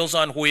Center, Meals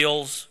on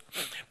Wheels,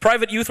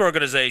 private youth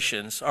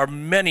organizations, our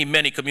many,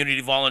 many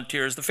community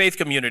volunteers, the faith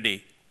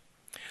community,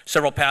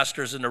 several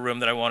pastors in the room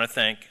that I want to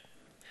thank.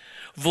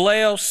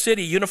 Vallejo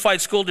City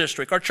Unified School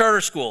District, our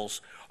charter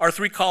schools, our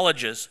 3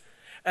 colleges,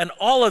 and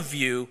all of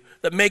you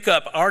that make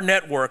up our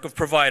network of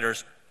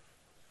providers,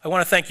 I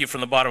want to thank you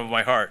from the bottom of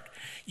my heart.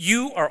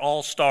 You are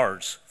all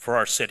stars for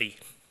our city.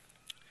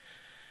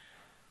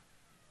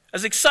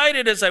 As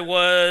excited as I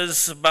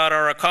was about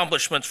our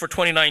accomplishments for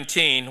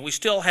 2019, we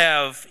still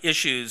have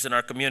issues in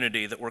our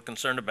community that we're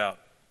concerned about.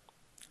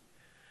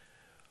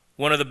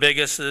 One of the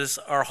biggest is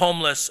our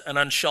homeless and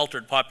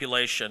unsheltered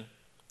population,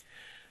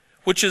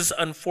 which is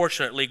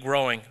unfortunately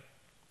growing.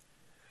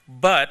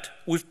 But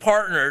we've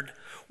partnered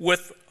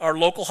with our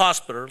local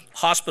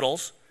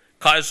hospitals,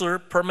 Kaiser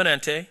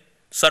Permanente,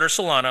 Sutter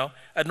Solano,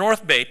 and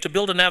North Bay to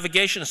build a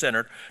navigation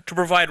center to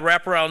provide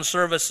wraparound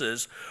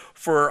services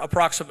for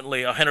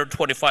approximately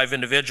 125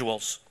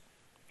 individuals.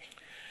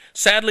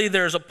 Sadly,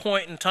 there's a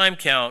point in time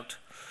count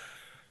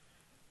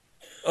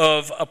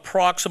of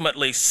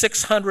approximately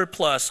 600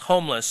 plus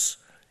homeless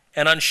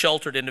and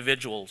unsheltered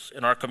individuals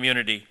in our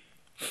community.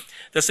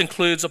 This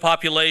includes a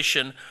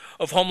population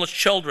of homeless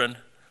children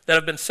that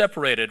have been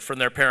separated from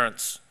their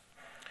parents.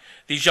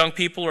 These young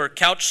people are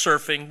couch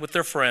surfing with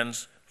their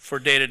friends for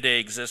day-to-day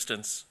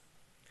existence.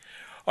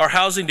 Our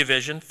housing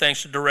division,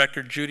 thanks to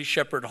Director Judy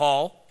Shepard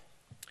Hall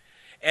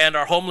and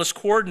our homeless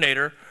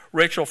coordinator,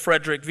 Rachel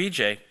Frederick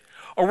Vijay,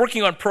 are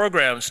working on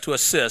programs to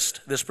assist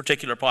this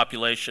particular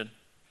population.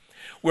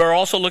 We are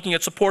also looking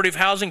at supportive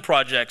housing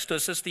projects to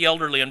assist the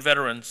elderly and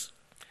veterans.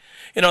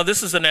 You know,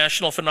 this is a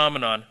national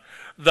phenomenon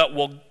that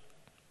will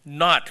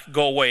not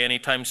go away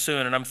anytime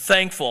soon, and I'm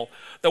thankful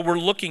that we're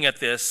looking at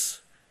this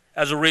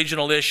as a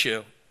regional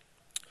issue.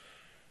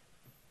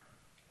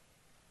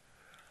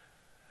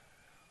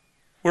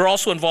 We're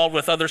also involved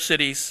with other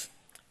cities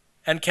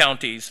and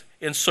counties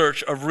in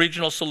search of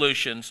regional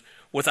solutions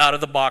with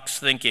out-of-the-box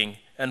thinking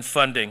and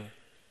funding.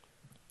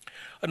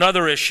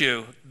 Another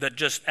issue that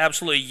just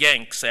absolutely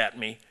yanks at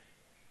me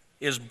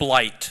is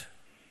blight.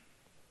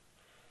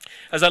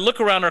 As I look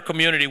around our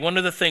community, one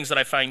of the things that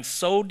I find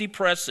so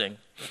depressing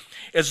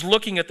is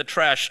looking at the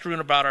trash strewn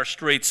about our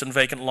streets and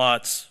vacant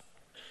lots.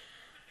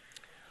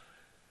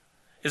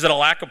 Is it a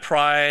lack of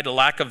pride, a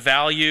lack of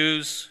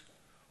values,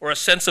 or a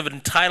sense of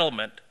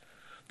entitlement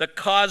that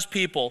cause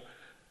people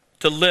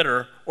to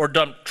litter or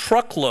dump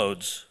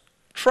truckloads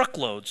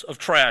of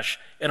trash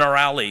in our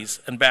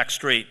alleys and back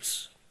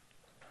streets?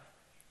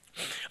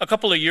 A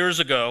couple of years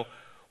ago,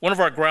 one of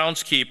our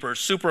groundskeepers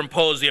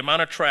superimposed the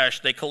amount of trash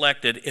they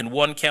collected in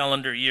one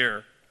calendar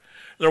year.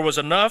 There was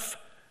enough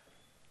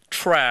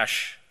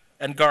trash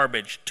and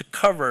garbage to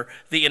cover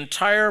the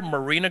entire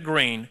Marina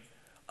Green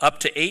up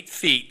to 8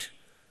 feet.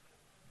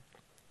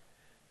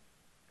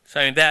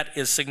 So I mean, that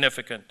is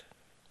significant.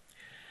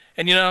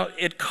 And you know,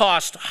 it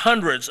cost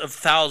hundreds of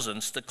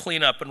thousands to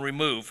clean up and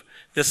remove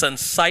this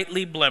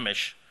unsightly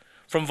blemish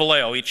from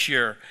Vallejo each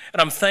year.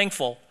 And I'm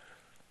thankful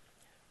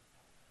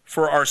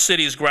for our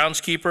city's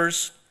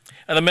groundskeepers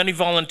and the many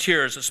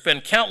volunteers that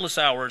spend countless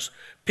hours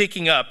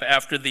picking up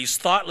after these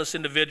thoughtless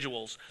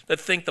individuals that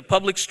think the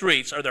public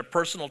streets are their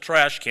personal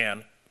trash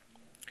can.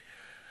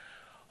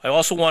 I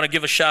also want to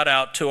give a shout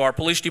out to our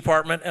police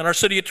department and our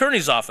city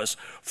attorney's office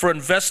for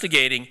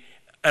investigating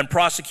and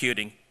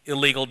prosecuting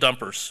illegal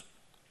dumpers.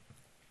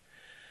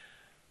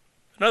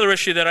 Another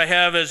issue that I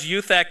have is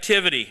youth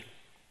activity.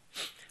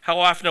 How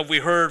often have we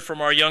heard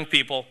from our young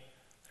people,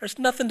 there's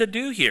nothing to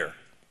do here?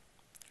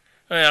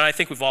 And I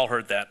think we've all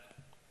heard that.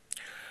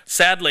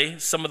 Sadly,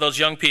 some of those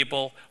young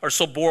people are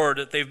so bored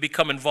that they've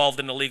become involved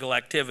in illegal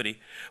activity.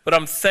 But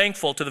I'm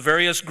thankful to the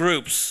various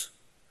groups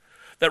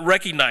that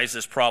recognize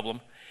this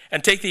problem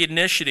and take the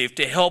initiative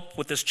to help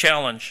with this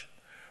challenge.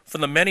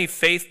 From the many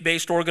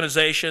faith-based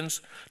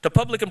organizations to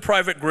public and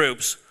private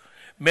groups,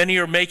 many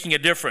are making a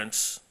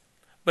difference.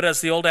 But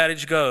as the old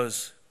adage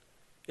goes,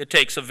 it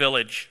takes a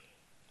village.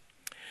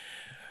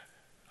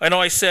 I know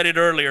I said it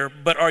earlier,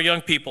 but our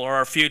young people are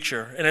our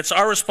future, and it's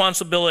our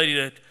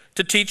responsibility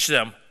to teach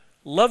them,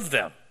 love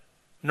them,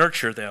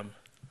 nurture them.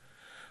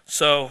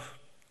 So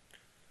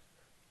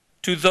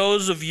To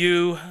those of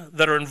you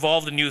that are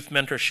involved in youth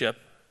mentorship,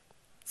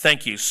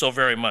 thank you so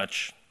very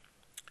much.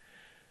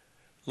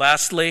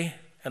 Lastly,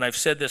 and I've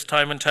said this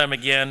time and time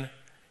again,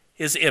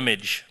 is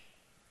image.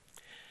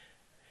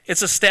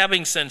 It's a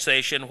stabbing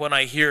sensation when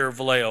I hear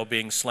Vallejo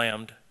being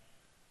slammed.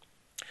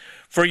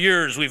 For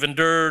years, we've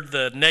endured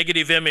the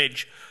negative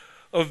image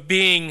of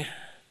being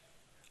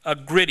a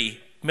gritty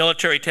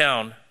military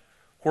town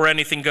where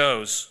anything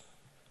goes.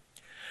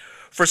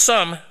 For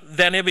some,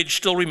 that image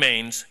still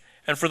remains,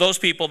 and for those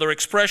people, their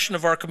expression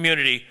of our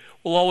community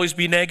will always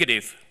be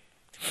negative.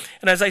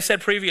 And as I said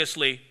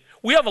previously,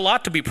 we have a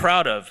lot to be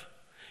proud of.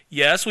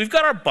 Yes, we've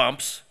got our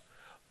bumps,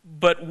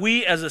 but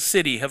we as a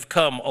city have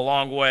come a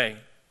long way.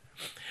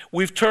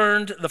 We've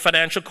turned the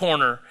financial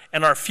corner,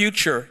 and our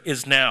future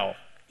is now.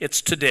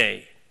 It's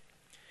today.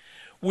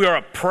 We are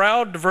a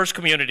proud, diverse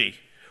community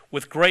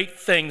with great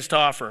things to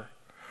offer,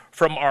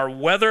 from our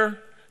weather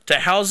to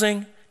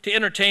housing to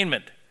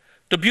entertainment,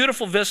 to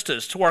beautiful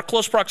vistas, to our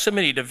close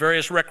proximity to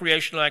various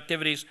recreational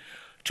activities,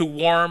 to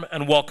warm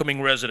and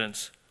welcoming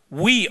residents.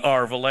 We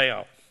are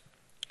Vallejo.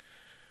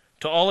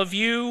 To all of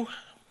you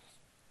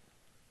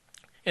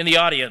in the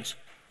audience,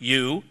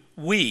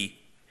 we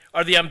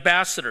are the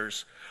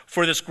ambassadors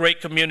for this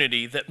great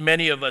community that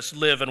many of us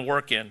live and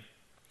work in.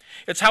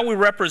 It's how we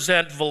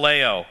represent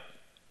Vallejo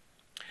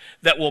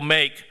that will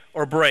make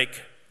or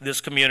break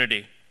this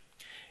community.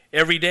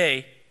 Every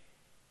day,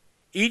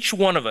 each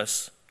one of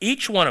us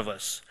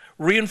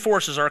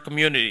reinforces our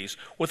communities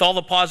with all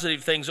the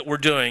positive things that we're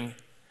doing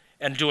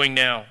and doing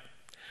now.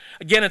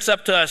 Again, it's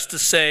up to us to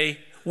say,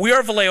 we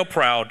are Vallejo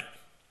proud,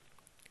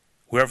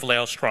 we are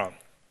Vallejo strong.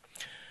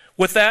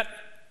 With that,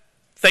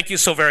 thank you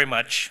so very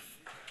much.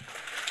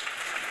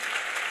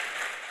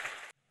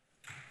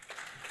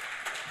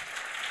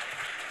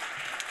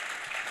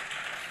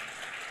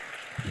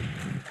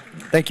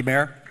 Thank you,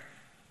 Mayor.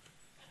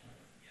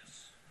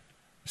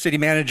 City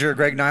Manager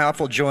Greg Nyhoff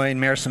will join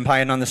Mayor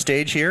Sampayan on the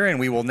stage here, and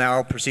we will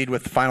now proceed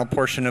with the final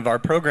portion of our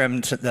program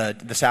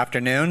this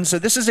afternoon. So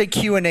this is a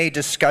Q&A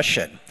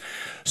discussion.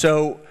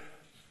 So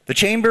the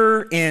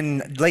Chamber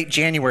in late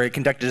January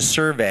conducted a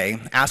survey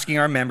asking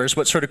our members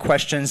what sort of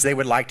questions they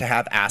would like to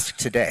have asked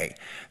today.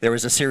 There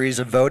was a series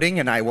of voting,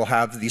 and I will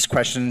have these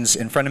questions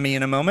in front of me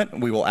in a moment.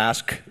 We will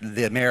ask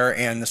the Mayor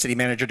and the City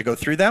Manager to go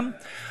through them.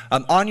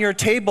 On your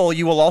table,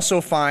 you will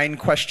also find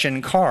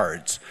question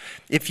cards.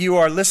 If you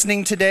are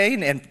listening today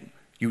and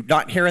you're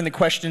not hearing the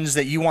questions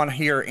that you want to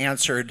hear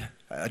answered,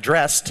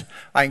 addressed,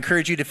 I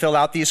encourage you to fill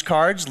out these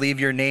cards, leave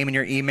your name and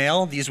your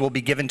email. These will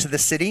be given to the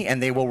city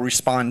and they will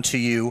respond to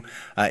you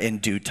in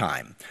due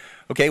time.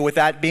 Okay, with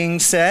that being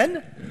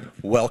said,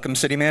 welcome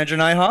City Manager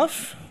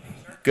Nyhoff.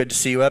 Good to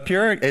see you up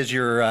here. Is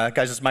your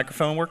guys'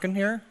 microphone working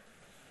here?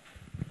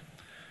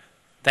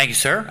 Thank you,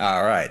 sir.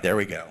 All right, there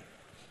we go.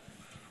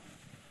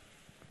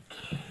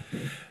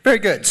 Very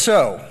good.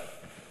 So,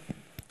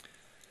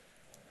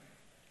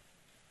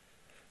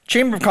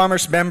 Chamber of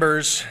Commerce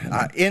members,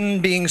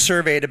 in being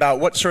surveyed about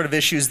what sort of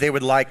issues they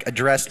would like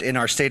addressed in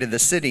our State of the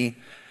City,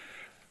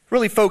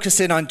 really focus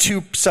in on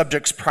two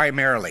subjects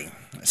primarily,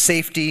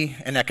 safety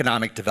and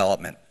economic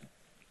development.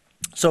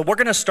 So we're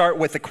going to start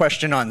with a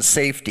question on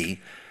safety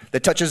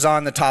that touches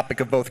on the topic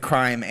of both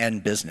crime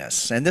and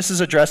business. And this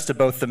is addressed to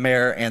both the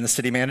Mayor and the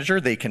City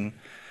Manager. They can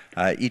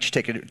each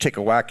take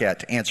a whack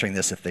at answering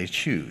this if they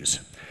choose.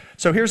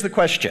 So here's the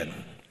question.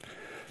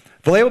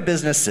 Vallejo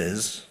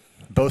businesses,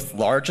 both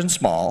large and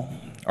small,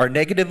 are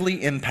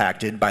negatively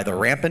impacted by the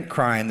rampant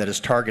crime that is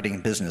targeting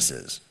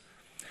businesses.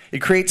 It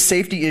creates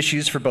safety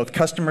issues for both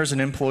customers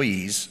and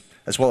employees,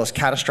 as well as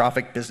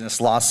catastrophic business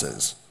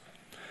losses.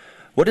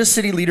 What is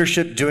city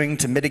leadership doing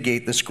to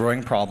mitigate this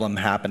growing problem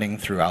happening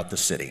throughout the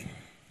city?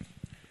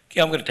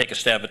 Yeah, I'm going to take a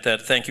stab at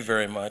that. Thank you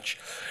very much.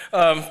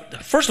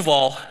 First of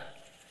all,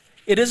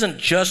 it isn't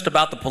just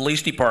about the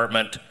police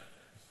department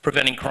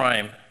preventing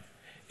crime.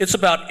 It's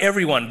about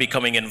everyone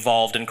becoming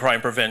involved in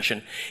crime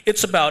prevention.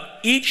 It's about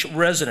each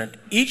resident,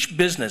 each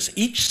business,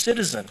 each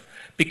citizen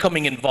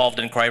becoming involved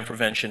in crime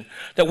prevention.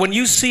 That when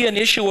you see an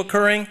issue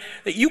occurring,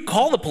 that you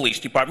call the police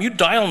department, you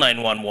dial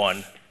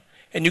 911,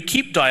 and you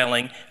keep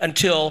dialing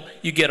until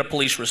you get a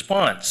police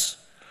response.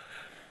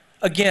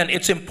 Again,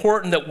 it's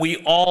important that we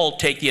all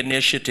take the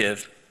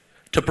initiative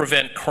to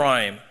prevent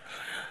crime.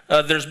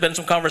 There's been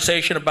some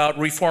conversation about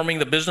reforming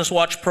the Business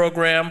Watch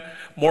program,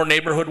 more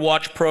neighborhood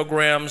watch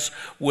programs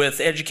with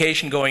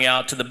education going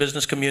out to the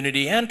business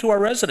community and to our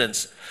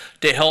residents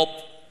to help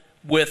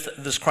with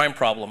this crime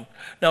problem.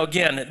 Now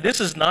again,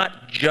 this is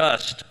not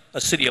just a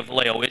City of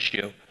Vallejo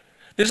issue.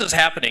 This is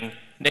happening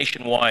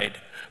nationwide,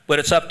 but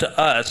it's up to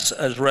us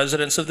as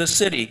residents of this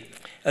city,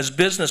 as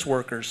business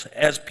workers,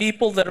 as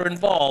people that are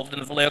involved in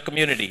the Vallejo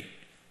community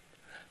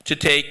to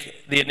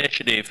take the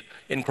initiative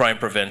in crime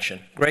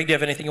prevention. Greg, do you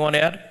have anything you want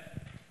to add?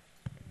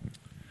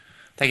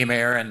 Thank you,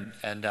 Mayor,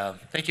 and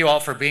thank you all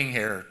for being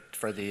here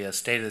for the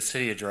State of the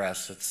City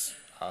address. It's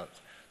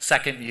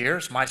second year,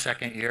 it's my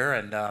second year,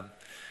 and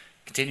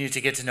continue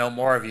to get to know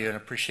more of you and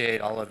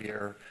appreciate all of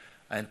your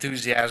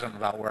enthusiasm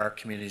about where our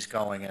community is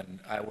going. And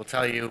I will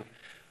tell you,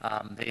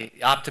 The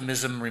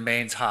optimism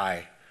remains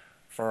high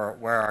for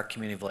where our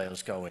community of Vallejo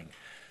is going.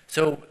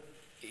 So,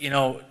 you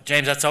know,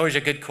 James, that's always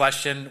a good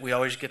question. We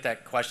always get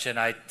that question.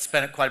 I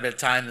spent quite a bit of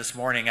time this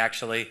morning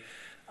actually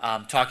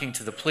talking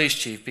to the police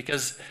chief,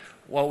 because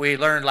what we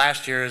learned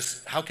last year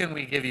is how can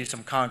we give you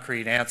some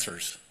concrete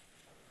answers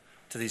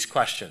to these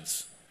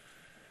questions?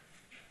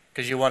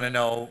 Because you want to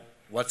know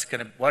what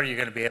are you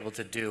going to be able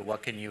to do?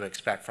 What can you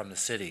expect from the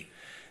city?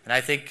 And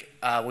I think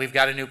we've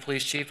got a new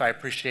police chief. I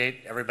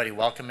appreciate everybody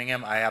welcoming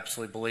him. I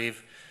absolutely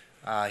believe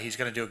he's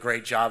going to do a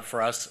great job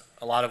for us.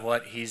 A lot of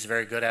what he's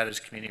very good at is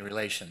community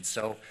relations.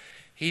 So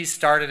he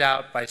started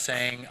out by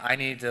saying, I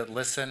need to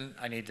listen,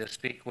 I need to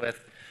speak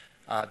with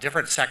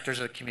different sectors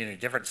of the community,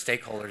 different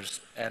stakeholders,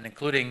 and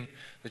including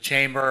the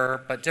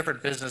chamber, but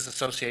different business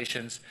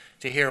associations,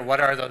 to hear what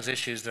are those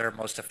issues that are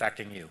most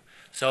affecting you.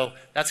 So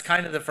that's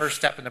kind of the first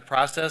step in the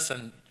process.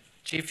 And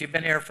Chief, you've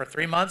been here for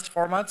 3 months,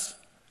 4 months?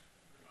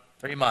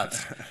 3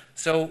 months.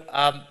 So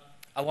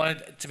I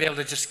wanted to be able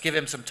to just give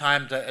him some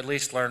time to at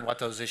least learn what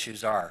those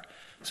issues are.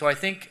 So I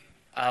think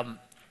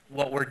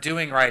what we're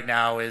doing right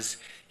now is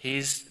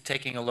he's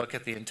taking a look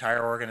at the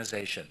entire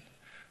organization.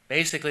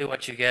 Basically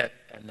what you get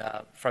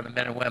from the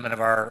men and women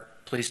of our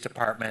police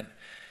department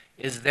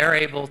is they're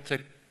able to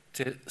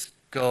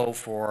go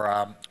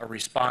for or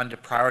respond to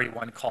priority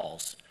 1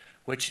 calls,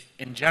 which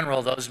in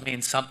general, those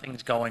mean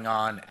something's going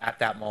on at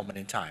that moment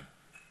in time.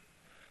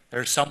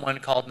 There's someone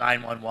called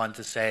 911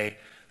 to say,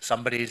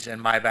 somebody's in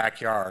my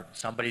backyard,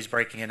 somebody's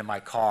breaking into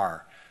my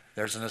car,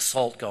 there's an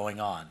assault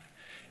going on.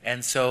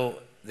 And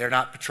so they're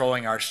not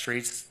patrolling our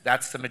streets.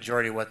 That's the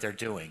majority of what they're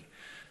doing.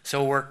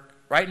 So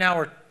right now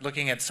we're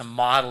looking at some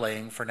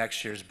modeling for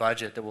next year's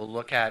budget that will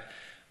look at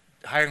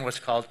hiring what's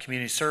called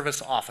community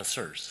service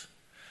officers,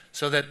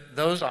 so that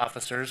those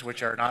officers,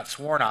 which are not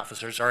sworn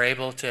officers, are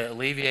able to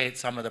alleviate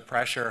some of the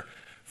pressure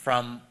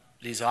from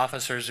these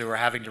officers who are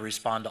having to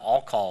respond to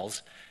all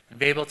calls, and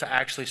be able to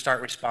actually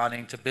start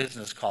responding to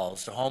business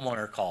calls, to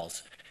homeowner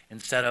calls,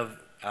 instead of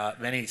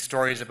many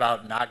stories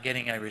about not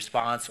getting a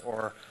response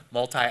or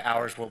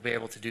multi-hours. We'll be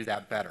able to do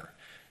that better.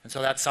 And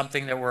so that's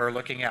something that we're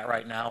looking at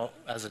right now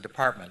as a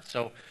department.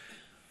 So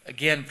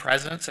again,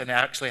 presence and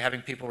actually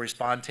having people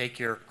respond, take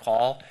your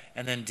call,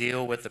 and then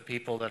deal with the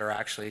people that are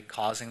actually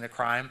causing the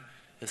crime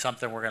is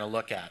something we're going to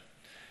look at.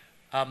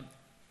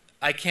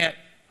 I can't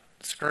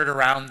skirt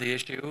around the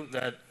issue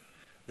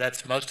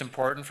that's most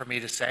important for me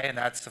to say, and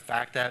that's the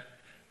fact that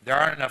there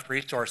aren't enough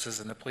resources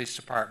in the police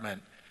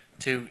department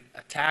to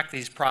attack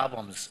these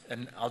problems.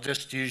 And I'll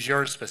just use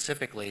yours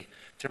specifically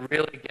to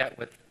really get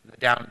with the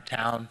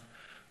downtown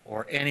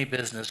or any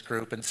business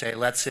group and say,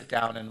 let's sit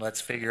down and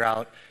let's figure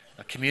out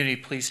a community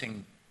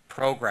policing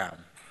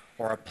program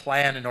or a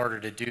plan in order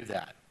to do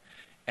that.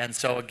 And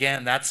so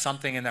again, that's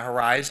something in the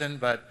horizon,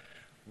 but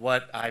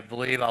what I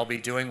believe I'll be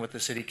doing with the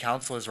city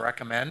council is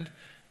recommend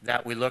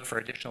that we look for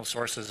additional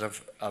sources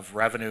of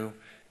revenue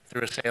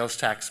through a sales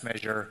tax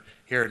measure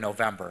here in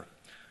November.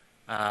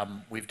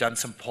 We've done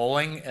some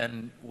polling,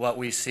 and what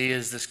we see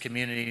is this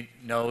community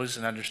knows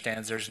and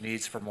understands there's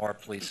needs for more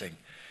policing.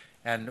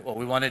 And what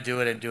we want to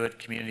do it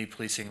community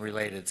policing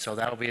related. So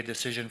that'll be a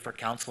decision for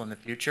council in the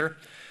future.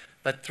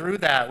 But through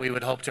that, we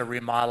would hope to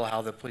remodel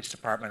how the police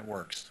department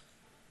works.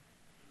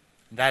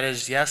 That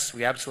is, yes,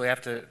 we absolutely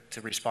have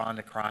to respond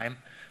to crime,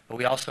 but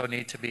we also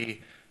need to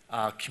be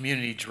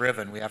community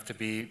driven. We have to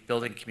be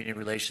building community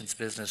relations,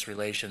 business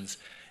relations.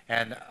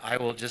 And I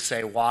will just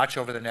say, watch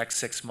over the next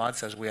 6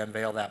 months as we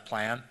unveil that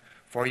plan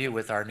for you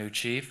with our new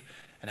chief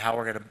and how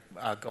we're going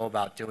to go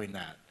about doing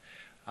that.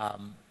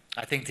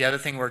 I think the other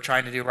thing we're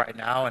trying to do right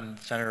now, and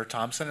Senator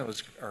Thompson,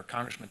 or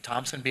Congressman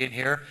Thompson being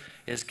here,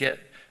 is get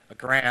a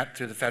grant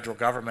through the federal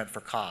government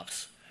for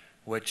cops,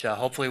 which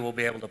hopefully we'll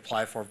be able to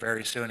apply for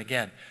very soon.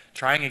 Again,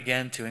 trying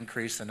again to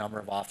increase the number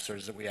of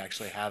officers that we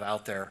actually have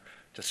out there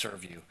to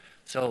serve you.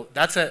 So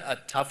that's a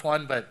tough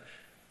one, but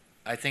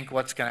I think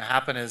what's going to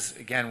happen is,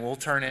 again, we'll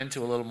turn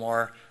into a little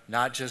more,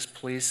 not just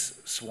police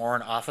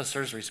sworn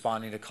officers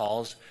responding to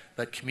calls,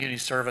 but community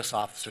service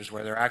officers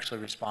where they're actually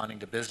responding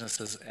to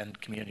businesses and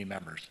community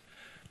members.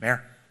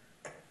 Mayor?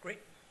 Great.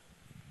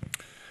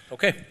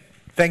 Okay.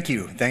 Thank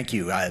you. Thank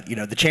you. You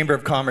know, the Chamber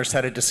of Commerce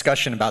had a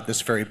discussion about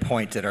this very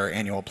point at our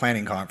annual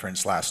planning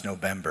conference last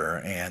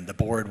November, and the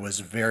board was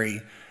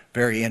very,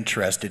 very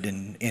interested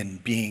in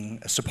being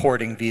a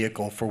supporting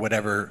vehicle for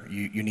whatever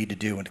you need to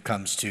do when it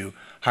comes to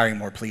hiring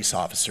more police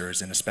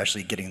officers and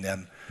especially getting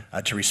them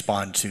to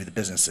respond to the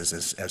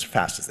businesses as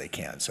fast as they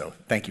can. So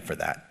thank you for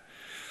that.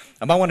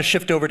 I want to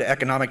shift over to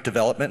economic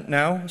development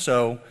now.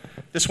 So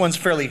this one's a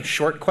fairly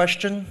short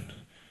question.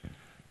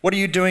 What are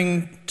you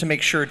doing to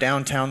make sure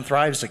downtown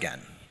thrives again?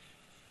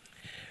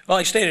 Well,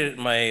 I stated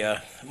in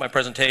my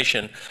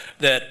presentation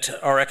that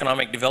our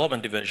Economic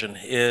Development Division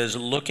is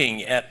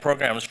looking at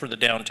programs for the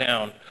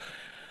downtown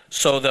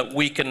so that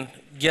we can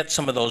get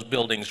some of those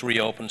buildings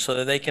reopened so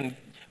that they can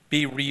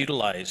be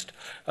reutilized.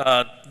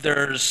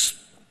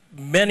 There's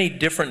many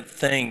different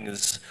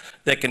things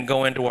that can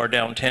go into our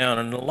downtown,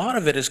 and a lot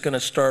of it is going to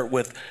start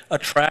with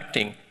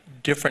attracting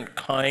different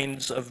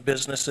kinds of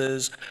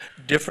businesses,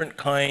 different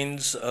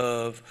kinds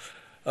of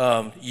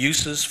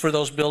uses for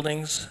those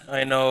buildings.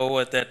 I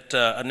know that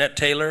Annette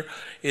Taylor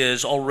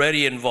is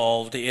already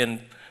involved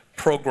in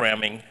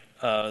programming,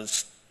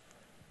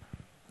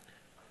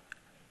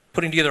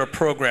 putting together a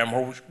program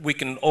where we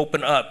can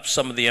open up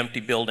some of the empty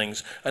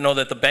buildings. I know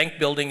that the bank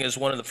building is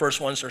one of the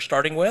first ones they're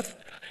starting with,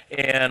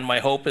 and my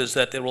hope is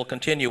that it will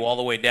continue all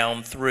the way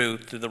down through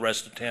the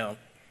rest of town.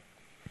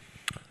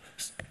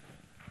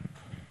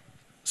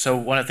 So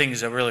one of the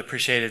things I really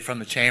appreciated from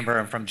the chamber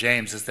and from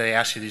James is they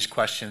asked you these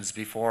questions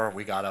before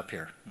we got up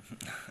here.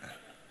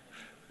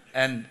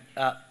 And,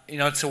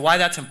 so why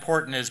that's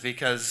important is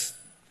because,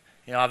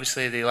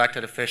 obviously the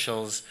elected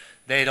officials,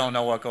 they don't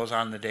know what goes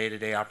on in the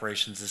day-to-day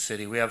operations of the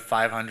city. We have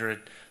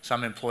 500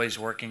 some employees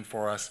working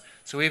for us,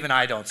 so even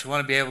I don't. So we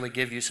want to be able to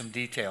give you some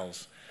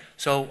details.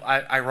 So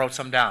I wrote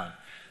some down.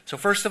 So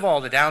first of all,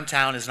 the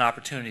downtown is an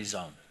opportunity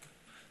zone.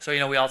 So,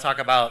 we all talk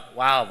about,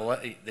 wow,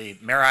 the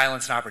Mare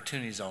Island's an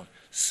opportunity zone.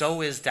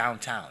 So is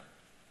downtown.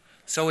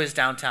 So is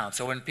downtown.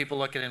 So when people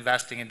look at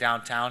investing in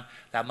downtown,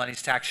 that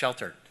money's tax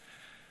sheltered.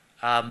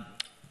 I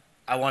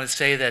want to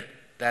say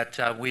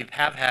that we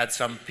have had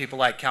some people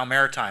like Cal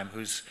Maritime,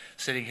 who's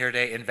sitting here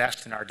today,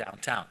 invest in our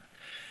downtown.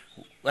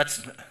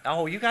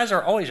 You guys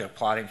are always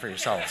applauding for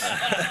yourselves.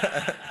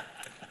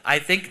 I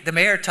think the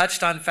mayor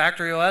touched on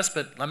Factory OS,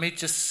 but let me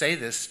just say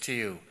this to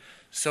you.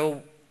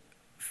 So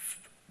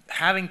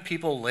having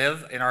people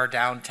live in our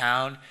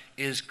downtown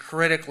is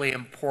critically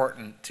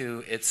important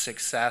to its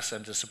success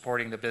and to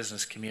supporting the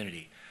business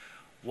community.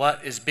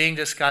 What is being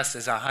discussed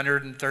is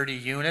 130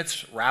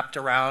 units wrapped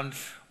around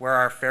where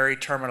our ferry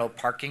terminal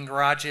parking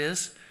garage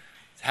is,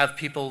 have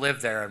people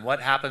live there. And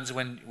what happens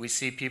when we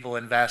see people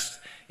invest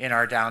in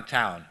our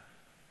downtown?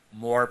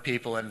 More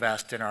people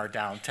invest in our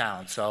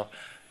downtown. So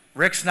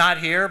Rick's not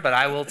here, but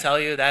I will tell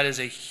you that is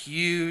a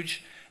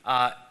huge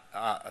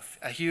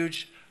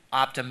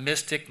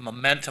optimistic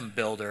momentum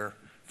builder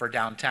for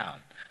downtown.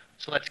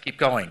 So let's keep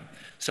going.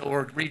 So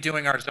we're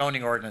redoing our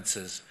zoning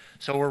ordinances.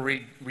 So we're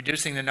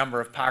reducing the number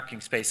of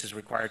parking spaces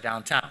required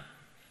downtown.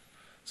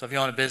 So if you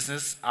own a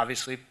business,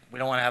 obviously we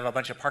don't want to have a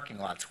bunch of parking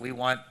lots. We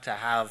want to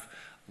have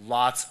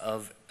lots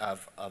of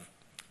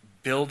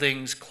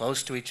buildings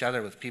close to each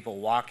other with people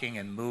walking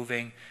and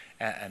moving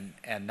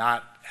and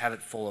not have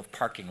it full of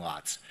parking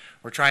lots.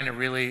 We're trying to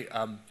really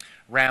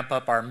ramp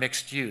up our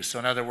mixed use. So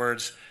in other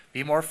words,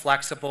 be more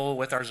flexible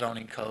with our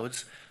zoning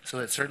codes so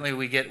that certainly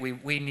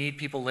we need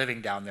people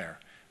living down there.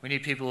 We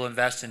need people who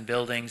invest in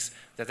buildings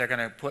that they're going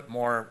to put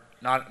more,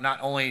 not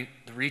only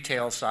the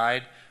retail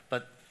side,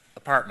 but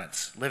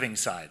apartments, living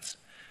sides.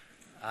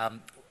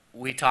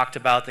 We talked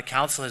about the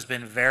council has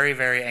been very,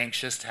 very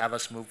anxious to have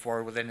us move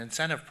forward with an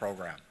incentive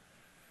program,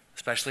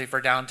 especially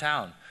for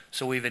downtown.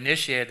 So we've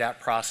initiated that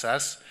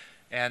process,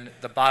 and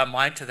the bottom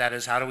line to that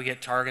is how do we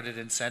get targeted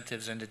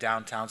incentives into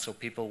downtown so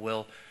people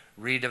will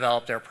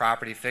redevelop their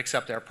property, fix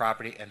up their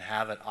property, and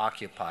have it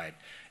occupied.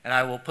 And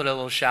I will put a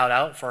little shout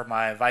out for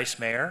my vice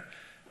mayor,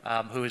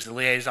 who is the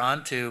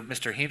liaison to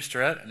Mr.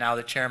 Heemstra, now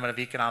the chairman of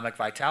Economic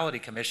Vitality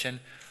Commission.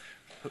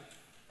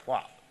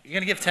 Wow, you're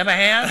going to give Tim a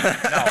hand?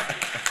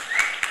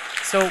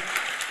 No.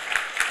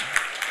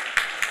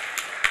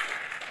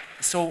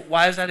 So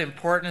why is that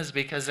important is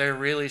because they're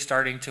really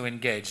starting to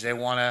engage. They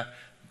want to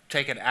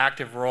take an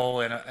active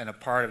role in a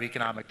part of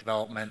economic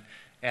development.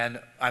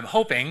 And I'm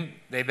hoping,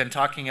 they've been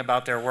talking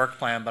about their work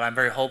plan, but I'm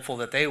very hopeful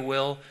that they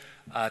will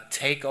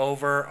take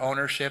over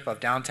ownership of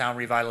downtown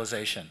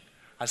revitalization.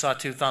 I saw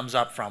 2 thumbs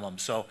up from them.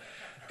 So,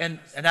 and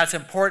that's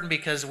important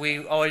because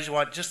we always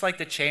want, just like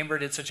the chamber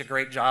did such a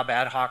great job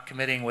ad hoc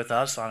committing with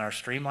us on our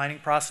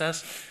streamlining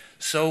process,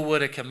 so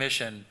would a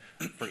commission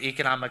for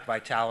economic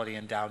vitality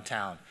in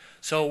downtown.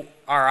 So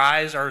our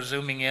eyes are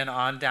zooming in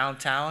on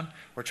downtown.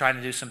 We're trying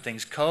to do some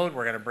things code.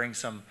 We're going to bring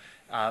some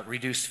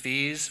reduced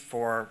fees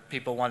for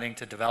people wanting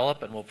to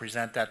develop, and we'll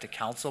present that to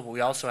council. But we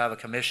also have a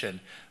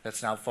commission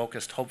that's now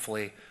focused,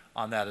 hopefully,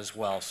 on that as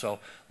well. So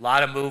a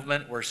lot of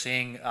movement. We're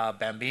seeing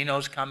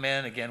Bambinos come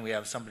in. Again, we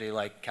have somebody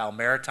like Cal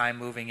Maritime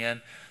moving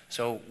in.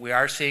 So we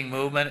are seeing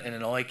movement, and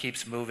it only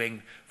keeps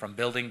moving from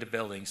building to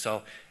building.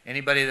 So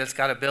anybody that's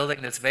got a building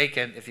that's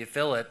vacant, if you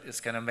fill it,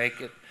 it's going to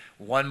make it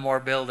one more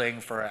building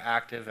for an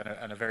active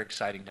and a very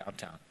exciting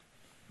downtown.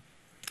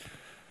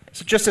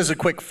 So just as a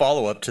quick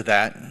follow-up to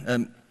that,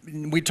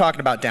 we're talking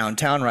about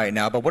downtown right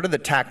now, but what are the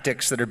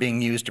tactics that are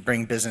being used to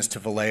bring business to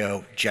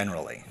Vallejo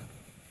generally?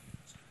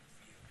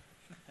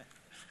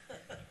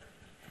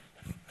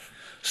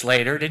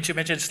 Slater, didn't you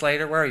mention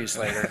Slater? Where are you,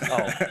 Slater?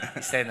 Oh,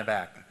 you stay in the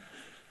back.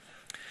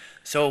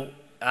 So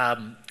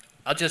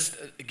I'll just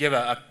give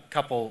a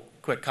couple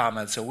quick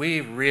comments. So we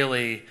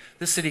really,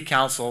 the city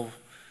council,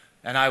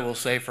 and I will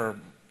say for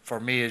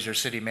me as your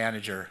city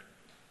manager,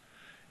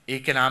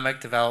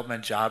 economic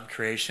development, job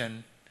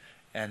creation,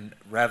 and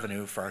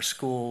revenue for our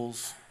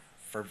schools,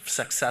 for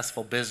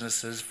successful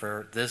businesses,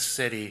 for this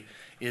city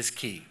is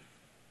key.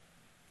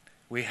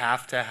 We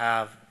have to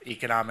have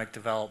economic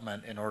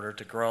development in order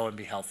to grow and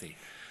be healthy.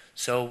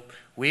 So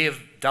we have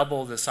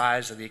doubled the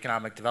size of the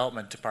Economic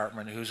Development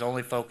Department, whose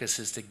only focus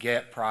is to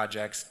get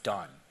projects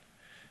done,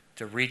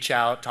 to reach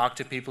out, talk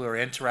to people who are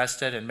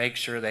interested, and make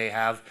sure they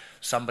have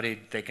somebody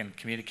they can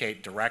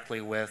communicate directly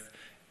with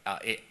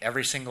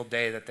every single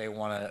day that they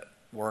want to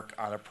work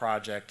on a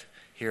project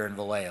here in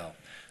Vallejo.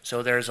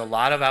 So there's a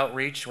lot of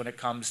outreach when it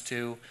comes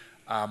to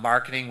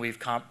marketing. We've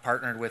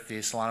partnered with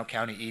the Solano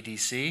County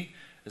EDC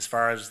as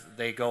far as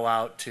they go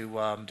out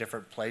to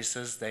different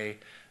places. They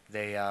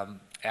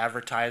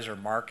advertise or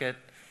market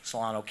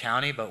Solano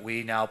County, but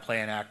we now play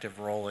an active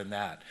role in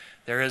that.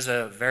 There is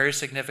a very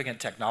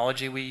significant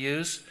technology we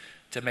use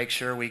to make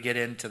sure we get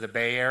into the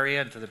Bay Area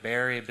and to the Bay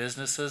Area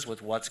businesses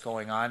with what's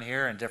going on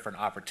here and different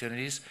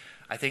opportunities.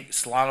 I think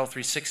Solano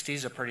 360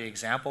 is a pretty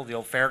example, the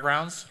old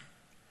fairgrounds.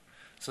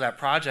 So that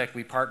project,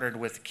 we partnered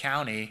with the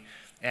county,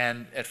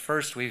 and at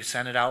first we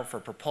sent it out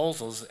for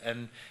proposals,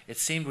 and it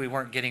seemed we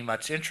weren't getting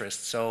much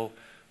interest. So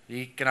the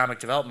economic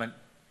development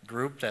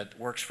group that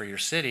works for your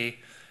city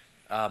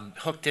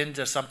hooked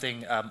into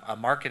something, a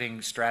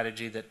marketing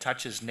strategy that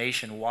touches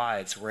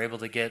nationwide. So we're able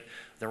to get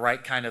the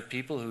right kind of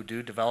people who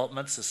do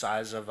developments the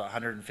size of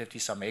 150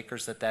 some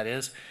acres that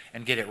is,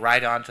 and get it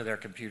right onto their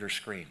computer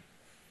screen.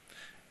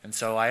 And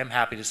so I am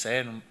happy to say,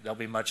 and there'll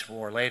be much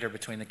more later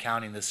between the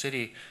county and the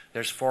city,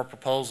 there's 4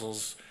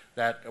 proposals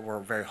that we're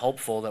very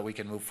hopeful that we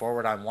can move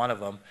forward on one of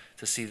them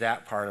to see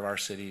that part of our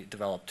city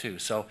develop too.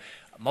 So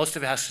most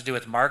of it has to do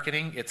with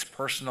marketing, it's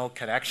personal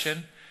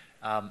connection,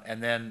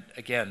 and then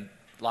again,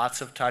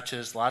 lots of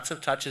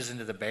touches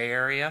into the Bay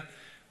Area.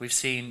 We've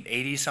seen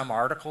 80 some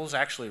articles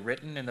actually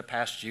written in the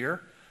past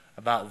year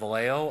about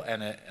Vallejo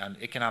and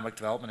economic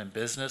development and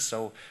business.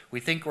 So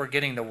we think we're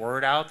getting the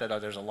word out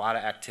that there's a lot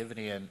of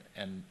activity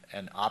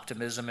and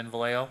optimism in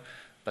Vallejo.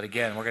 But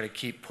again, we're going to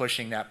keep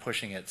pushing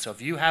it. So if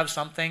you have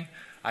something,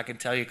 I can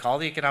tell you, call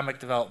the Economic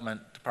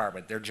Development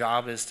Department. Their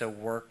job is to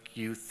work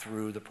you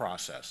through the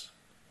process.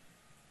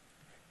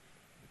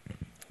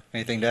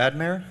 Anything to add,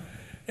 Mayor?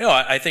 You know,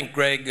 I think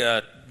Greg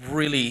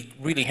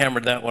really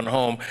hammered that one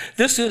home.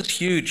 This is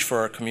huge for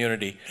our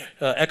community.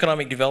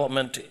 Economic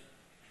development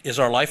is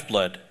our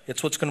lifeblood.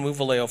 It's what's going to move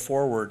Vallejo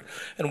forward.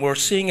 And we're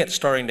seeing it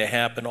starting to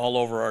happen all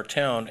over our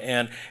town.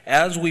 And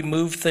as we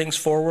move things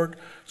forward,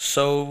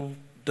 so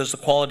does the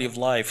quality of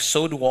life.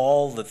 So do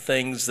all the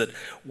things that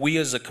we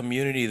as a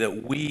community,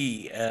 that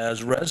we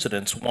as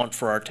residents want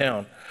for our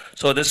town.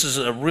 So this is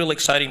a real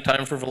exciting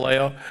time for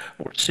Vallejo.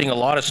 We're seeing a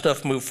lot of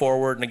stuff move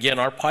forward. And again,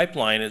 our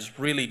pipeline is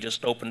really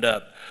just opened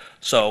up.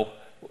 So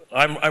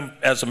I'm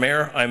as a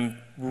mayor, I'm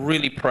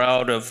really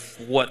proud of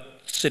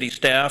what city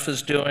staff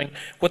is doing,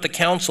 what the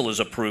council is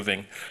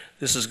approving.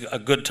 This is a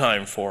good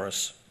time for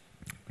us.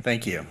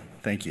 Thank you.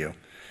 Thank you.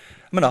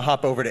 I'm going to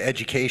hop over to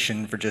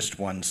education for just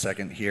 1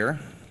 second here.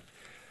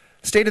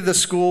 State of the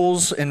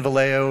schools in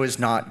Vallejo is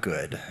not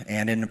good,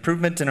 and an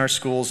improvement in our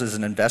schools is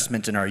an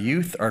investment in our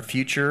youth, our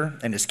future,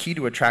 and is key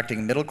to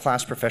attracting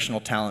middle-class professional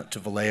talent to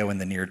Vallejo in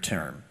the near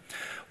term.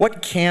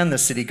 What can the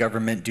city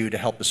government do to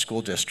help the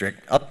school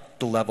district up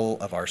the level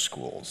of our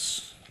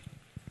schools?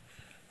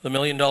 The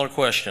million-dollar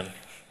question.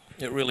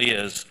 It really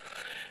is.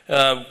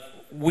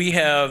 We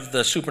have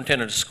the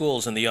superintendent of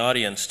schools in the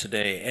audience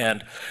today,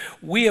 and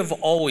we have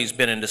always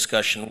been in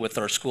discussion with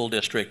our school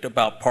district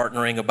about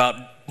partnering, about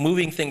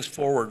moving things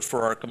forward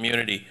for our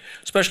community,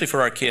 especially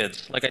for our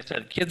kids. Like I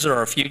said, kids are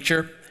our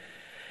future,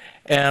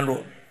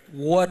 and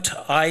what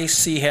I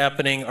see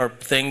happening are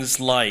things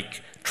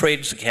like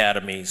trades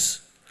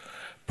academies,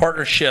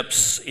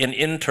 partnerships in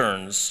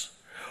interns,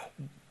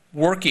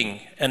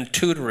 working and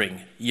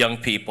tutoring young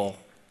people,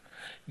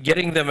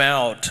 getting them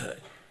out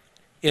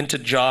into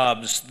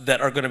jobs that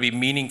are going to be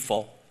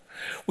meaningful.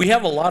 We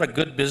have a lot of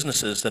good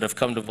businesses that have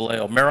come to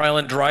Vallejo. Mare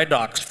Island Dry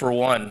Docks, for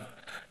one.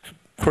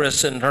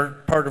 Chris and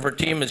part of her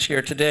team is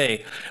here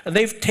today. And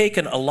they've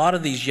taken a lot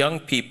of these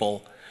young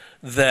people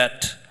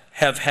that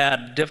have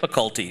had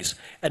difficulties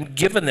and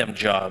given them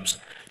jobs.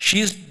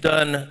 She's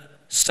done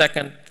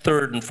second,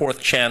 third, and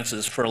fourth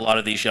chances for a lot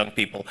of these young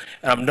people.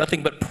 And I'm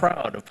nothing but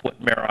proud of what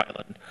Mare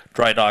Island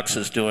Dry Docks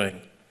is doing.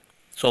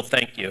 So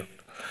thank you.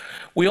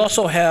 We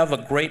also have a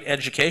great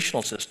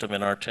educational system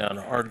in our town.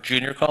 Our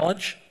junior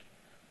college,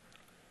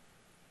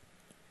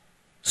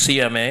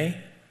 CMA,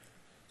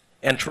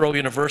 and Thoreau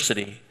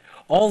University.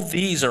 All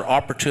these are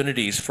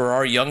opportunities for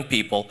our young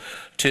people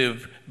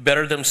to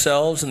better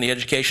themselves in the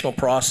educational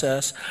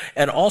process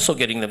and also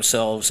getting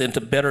themselves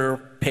into better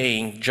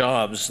paying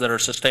jobs that are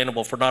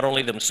sustainable for not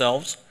only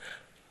themselves,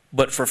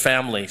 but for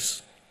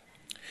families.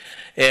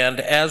 And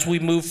as we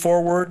move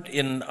forward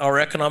in our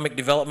economic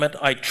development,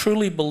 I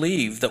truly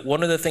believe that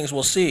one of the things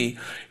we'll see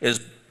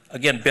is,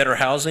 again, better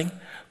housing,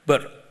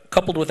 but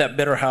coupled with that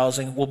better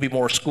housing will be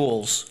more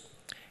schools.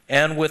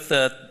 And with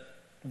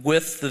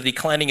the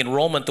declining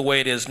enrollment the way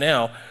it is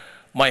now,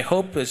 my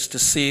hope is to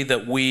see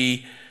that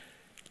we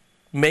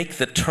make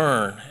the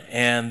turn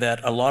and that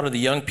a lot of the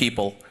young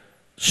people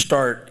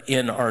start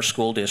in our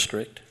school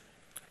district.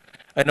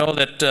 I know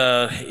that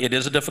it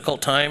is a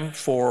difficult time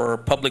for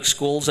public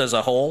schools as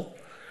a whole,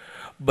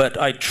 but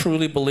I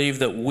truly believe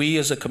that we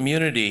as a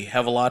community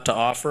have a lot to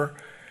offer.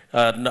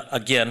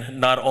 Again,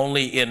 not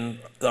only in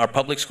our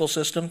public school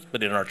system,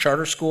 but in our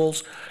charter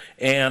schools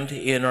and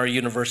in our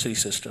university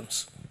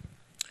systems.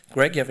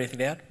 Greg, you have anything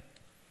to add?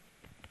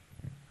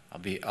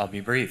 I'll be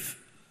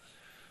brief.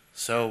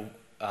 So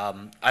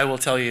I will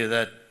tell you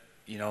that,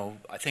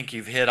 I think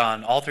you've hit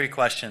on all three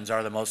questions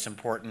are the most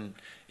important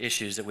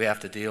issues that we have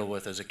to deal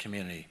with as a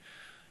community.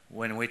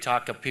 When we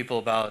talk to people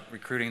about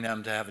recruiting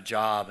them to have a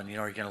job and,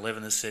 are you going to live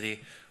in the city?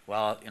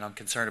 Well, I'm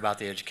concerned about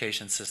the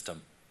education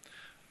system.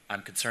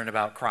 I'm concerned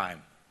about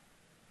crime.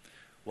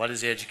 What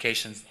does the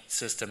education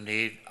system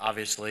need?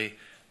 Obviously,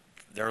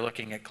 they're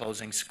looking at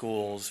closing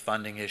schools,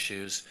 funding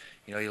issues.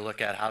 You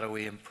look at how do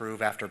we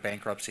improve after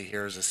bankruptcy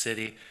here as a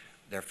city.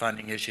 Their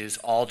funding issues,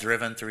 all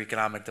driven through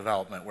economic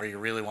development, where you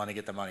really want to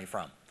get the money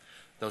from.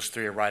 Those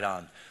three are right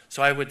on.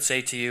 So I would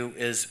say to you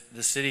is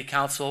the city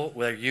council,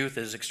 where youth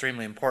is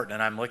extremely important,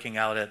 and I'm looking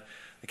out at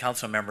the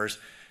council members.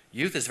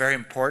 Youth is very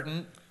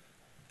important,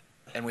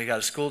 and we got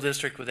a school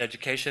district with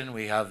education.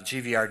 We have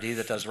GVRD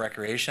that does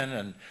recreation,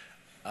 and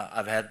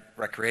I've had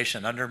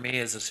recreation under me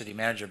as a city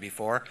manager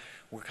before.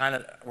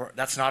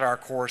 That's not our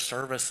core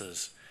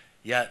services,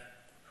 yet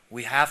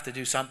we have to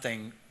do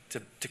something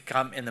to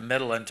come in the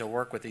middle and to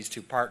work with these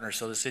two partners.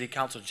 So the city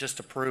council just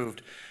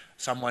approved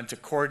someone to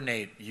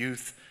coordinate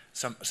youth,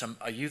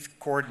 a youth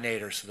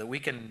coordinator, so that we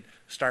can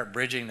start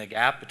bridging the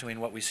gap between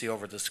what we see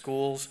over the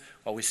schools,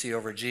 what we see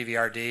over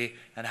GVRD,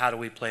 and how do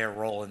we play a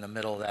role in the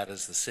middle of that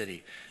as the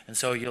city. And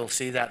so you'll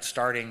see that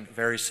starting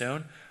very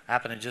soon. I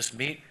happen to just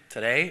meet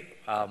today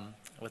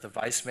with the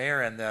vice mayor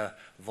and the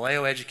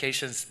Vallejo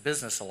Education's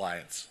Business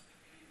Alliance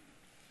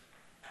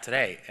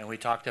today, and we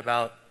talked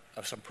about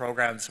some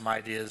programs, some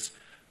ideas,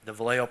 the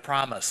Vallejo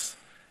Promise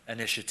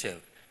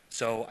initiative.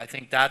 So I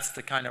think that's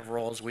the kind of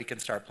roles we can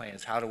start playing,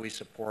 is how do we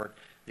support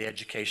the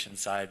education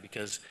side,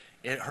 because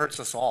it hurts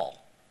us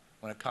all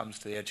when it comes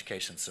to the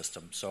education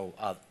system. So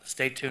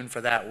stay tuned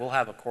for that. We'll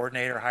have a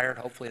coordinator hired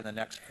hopefully in the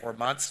next 4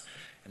 months.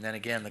 And then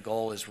again, the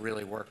goal is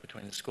really work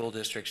between the school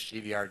districts,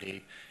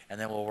 GVRD, and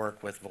then we'll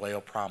work with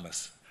Vallejo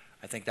Promise.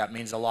 I think that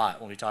means a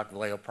lot when we talk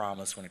Vallejo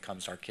Promise when it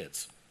comes to our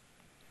kids.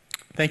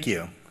 Thank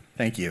you.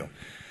 Thank you.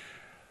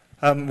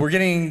 We're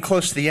getting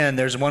close to the end.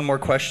 There's one more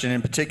question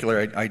in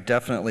particular I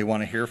definitely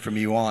want to hear from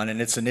you on, and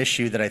it's an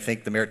issue that I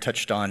think the mayor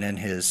touched on in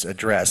his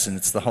address, and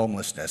it's the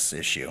homelessness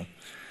issue.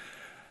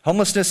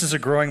 Homelessness is a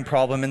growing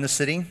problem in the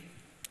city,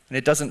 and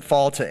it doesn't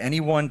fall to any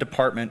one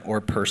department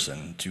or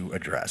person to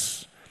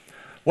address.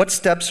 What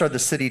steps are the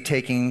city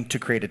taking to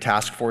create a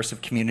task force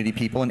of community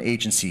people and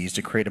agencies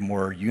to create a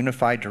more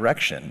unified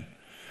direction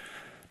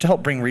to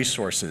help bring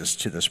resources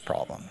to this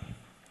problem?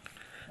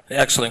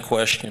 Excellent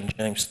question,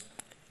 James.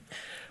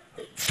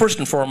 First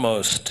and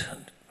foremost,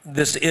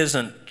 this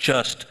isn't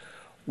just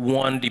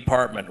one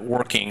department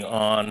working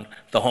on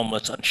the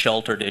homeless,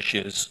 unsheltered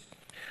issues.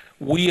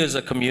 We as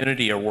a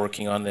community are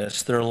working on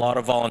this. There are a lot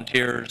of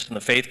volunteers in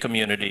the faith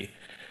community,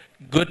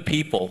 good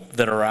people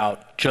that are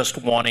out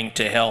just wanting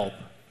to help.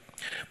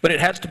 But it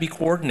has to be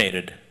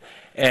coordinated.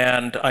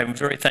 And I'm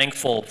very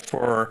thankful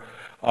for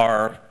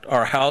our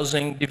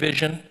housing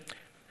division,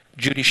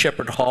 Judy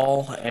Shepard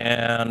Hall,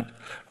 and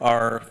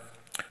our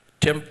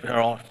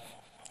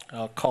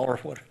I'll call her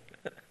what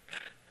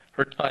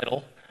her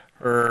title,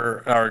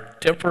 our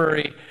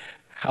temporary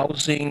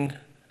housing,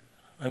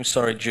 I'm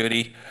sorry,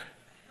 Judy,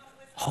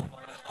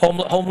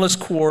 homeless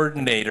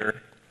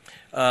coordinator,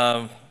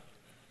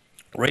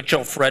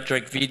 Rachel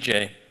Frederick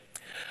VJ,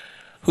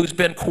 who's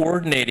been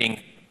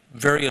coordinating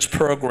various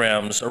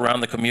programs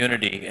around the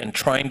community and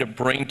trying to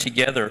bring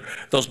together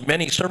those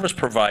many service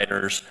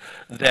providers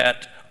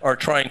that are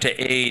trying to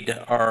aid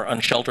our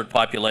unsheltered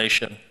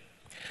population.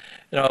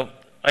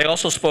 I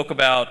also spoke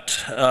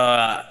about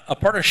a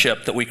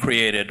partnership that we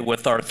created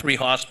with our 3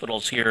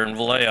 hospitals here in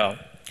Vallejo,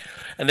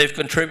 and they've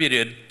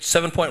contributed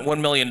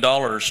 $7.1 million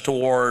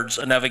towards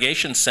a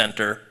navigation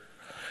center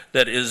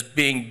that is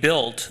being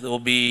built that will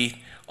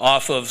be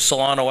off of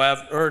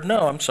Sonoma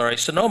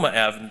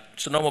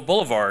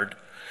Boulevard,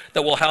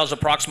 that will house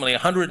approximately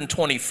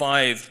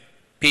 125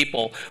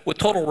 people with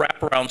total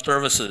wraparound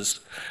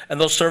services.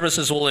 And those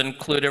services will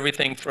include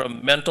everything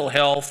from mental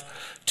health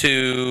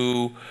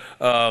to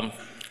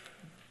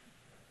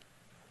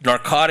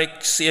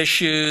narcotics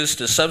issues,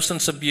 to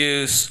substance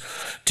abuse,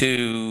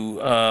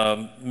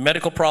 to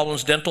medical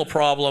problems, dental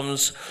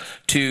problems,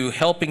 to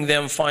helping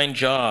them find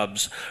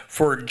jobs,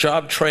 for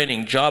job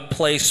training, job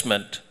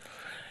placement.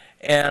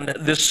 And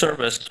this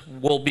service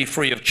will be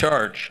free of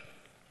charge.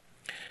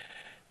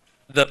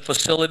 The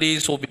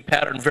facilities will be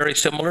patterned very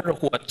similar to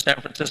what San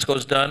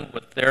Francisco's done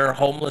with their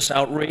homeless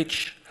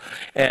outreach.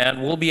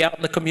 And we'll be out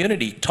in the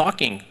community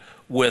talking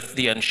with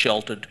the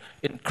unsheltered,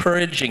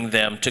 encouraging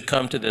them to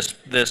come to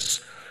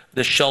this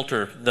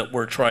shelter that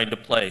we're trying to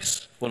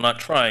place. Well, not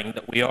trying,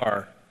 that we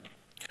are.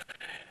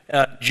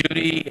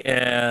 Judy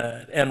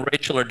and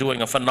Rachel are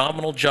doing a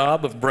phenomenal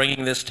job of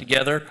bringing this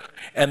together,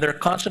 and they're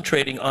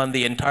concentrating on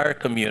the entire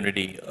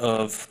community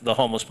of the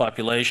homeless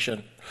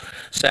population.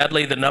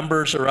 Sadly, the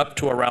numbers are up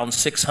to around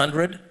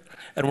 600,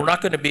 and we're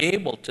not going to be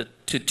able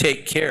to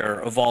take care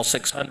of all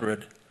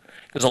 600,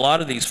 because a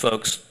lot of these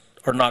folks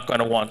are not going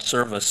to want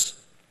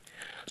service.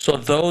 So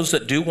those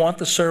that do want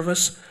the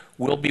service,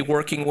 we'll be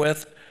working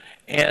with,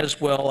 as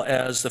well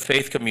as the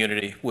faith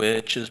community,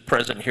 which is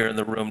present here in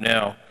the room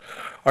now.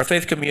 Our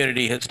faith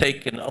community has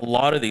taken a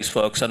lot of these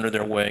folks under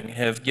their wing,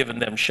 have given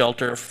them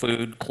shelter,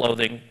 food,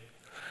 clothing,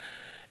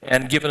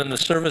 and given them the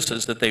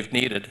services that they've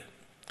needed.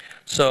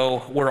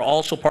 So we're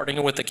also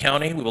partnering with the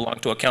county. We belong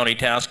to a county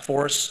task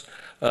force.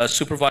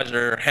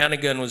 Supervisor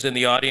Hannigan was in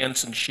the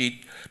audience, and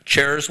she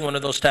chairs one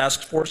of those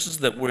task forces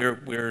that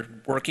we're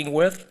working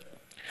with.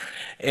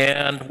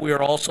 And we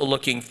are also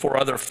looking for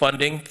other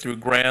funding through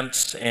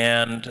grants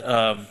and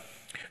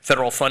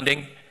federal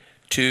funding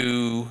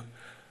to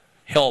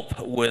help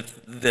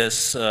with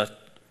this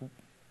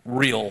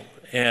real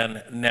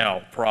and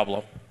now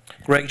problem.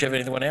 Greg, do you have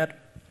anything you want to add?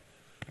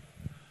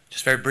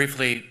 Just very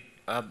briefly,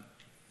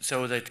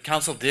 so the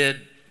council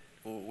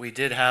we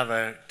did have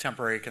a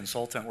temporary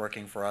consultant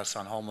working for us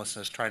on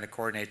homelessness, trying to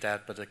coordinate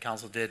that, but the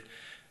council did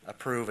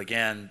approve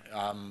again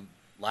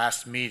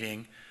last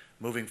meeting,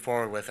 moving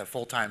forward with a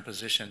full-time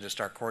position to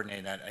start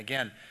coordinating that.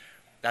 Again,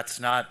 that's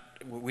not,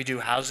 we do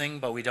housing,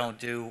 but we don't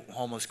do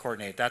homeless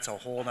coordinate. That's a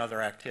whole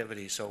other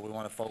activity, so we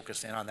want to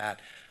focus in on that.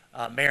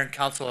 Mayor and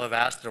council have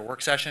asked that a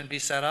work session be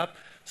set up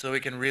so we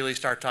can really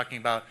start talking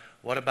about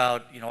what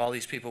about, all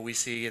these people we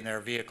see in their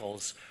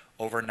vehicles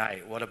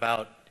overnight? What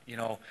about,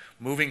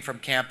 moving from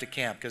camp to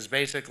camp? Because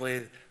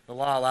basically the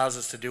law allows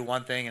us to do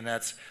one thing, and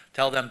that's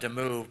tell them to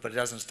move, but it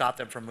doesn't stop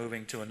them from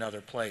moving to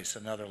another place,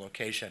 another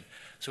location.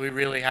 So we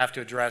really have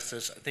to address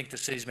this. I think the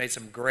city's made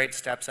some great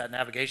steps at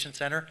Navigation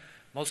Center.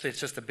 Mostly it's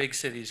just the big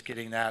cities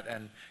getting that,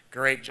 and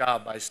great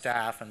job by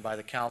staff and by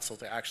the council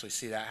to actually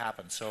see that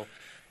happen. So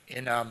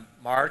in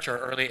March or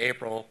early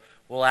April,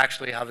 we'll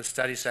actually have a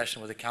study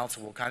session with the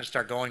council. We'll kind of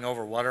start going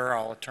over what are our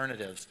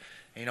alternatives.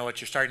 And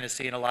what you're starting to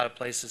see in a lot of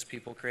places,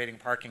 people creating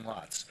parking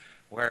lots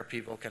where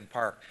people can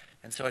park.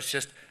 And so it's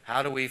just,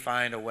 how do we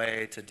find a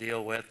way to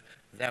deal with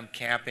them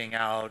camping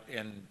out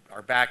in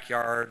our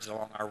backyards,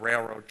 along our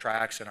railroad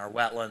tracks, and our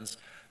wetlands?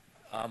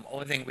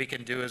 Only thing we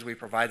can do is we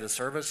provide the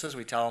services.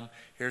 We tell them,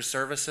 here's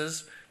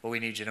services, but we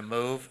need you to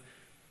move.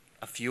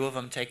 A few of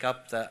them take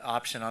up the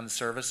option on the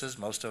services.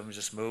 Most of them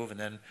just move, and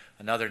then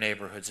another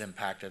neighborhood's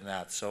impacted in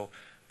that. So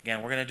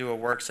again, we're going to do a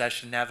work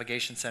session.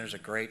 Navigation Center is a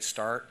great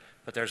start,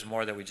 but there's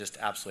more that we just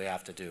absolutely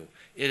have to do.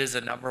 It is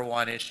a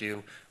 #1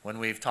 issue. When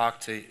we've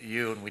talked to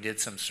you and we did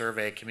some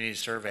survey, community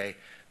survey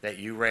that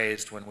you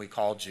raised when we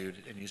called you,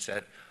 and you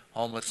said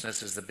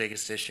homelessness is the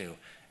biggest issue.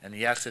 And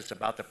yes, it's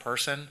about the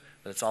person,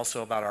 but it's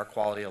also about our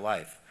quality of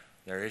life.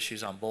 There are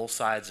issues on both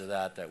sides of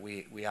that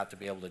we have to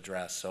be able to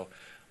address. So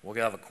we're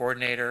going to have a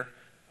coordinator,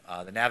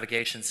 the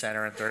Navigation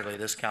Center, and thirdly,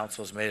 this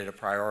council has made it a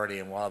priority,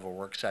 and we'll have a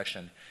work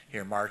session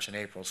here in March and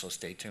April, so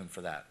stay tuned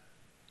for that.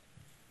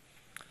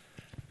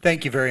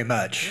 Thank you very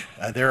much.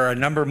 There are a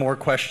number more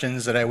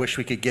questions that I wish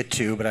we could get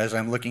to, but as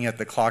I'm looking at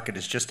the clock, it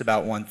is just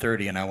about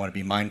 1:30, and I want to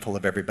be mindful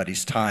of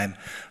everybody's time.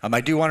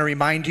 I do want to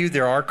remind you,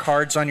 there are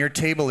cards on your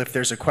table. If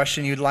there's a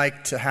question you'd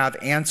like to have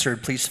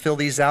answered, please fill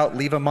these out,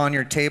 leave them on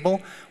your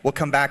table. We'll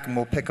come back and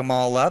we'll pick them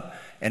all up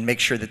and make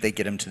sure that they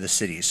get them to the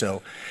city.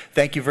 So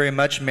thank you very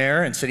much,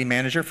 Mayor and City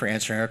Manager, for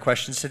answering our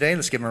questions today.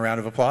 Let's give them a round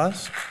of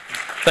applause.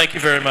 Thank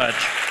you very much.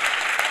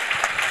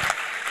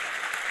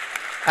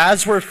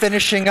 As we're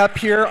finishing up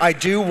here, I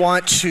do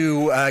want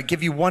to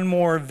give you one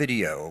more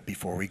video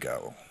before we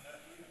go.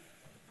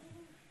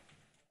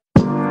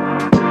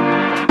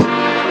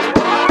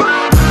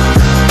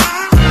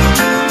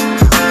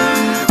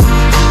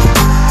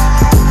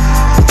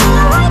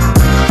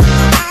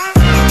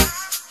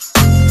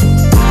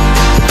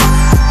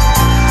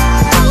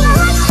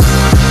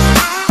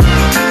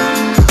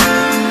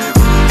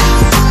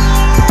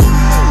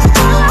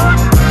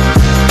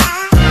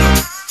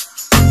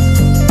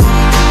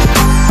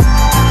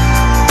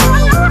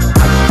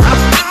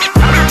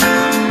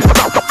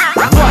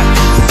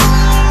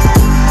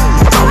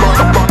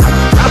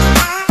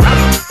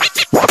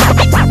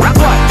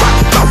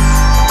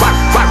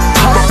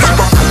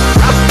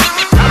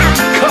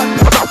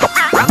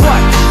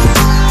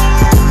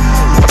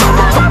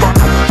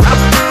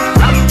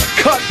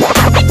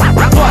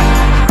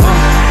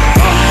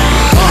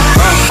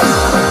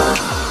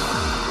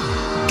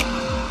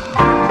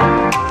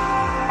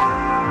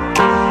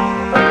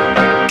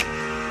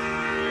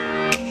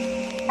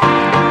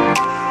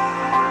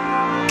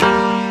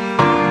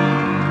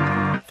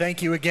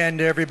 Thank you again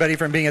to everybody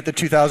for being at the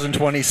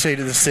 2020 State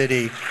of the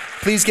City.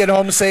 Please get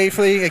home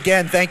safely.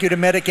 Again, thank you to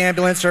Medic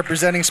Ambulance,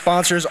 representing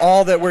sponsors,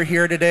 all that were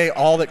here today,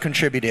 all that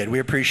contributed. We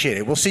appreciate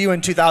it. We'll see you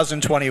in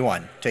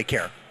 2021. Take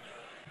care.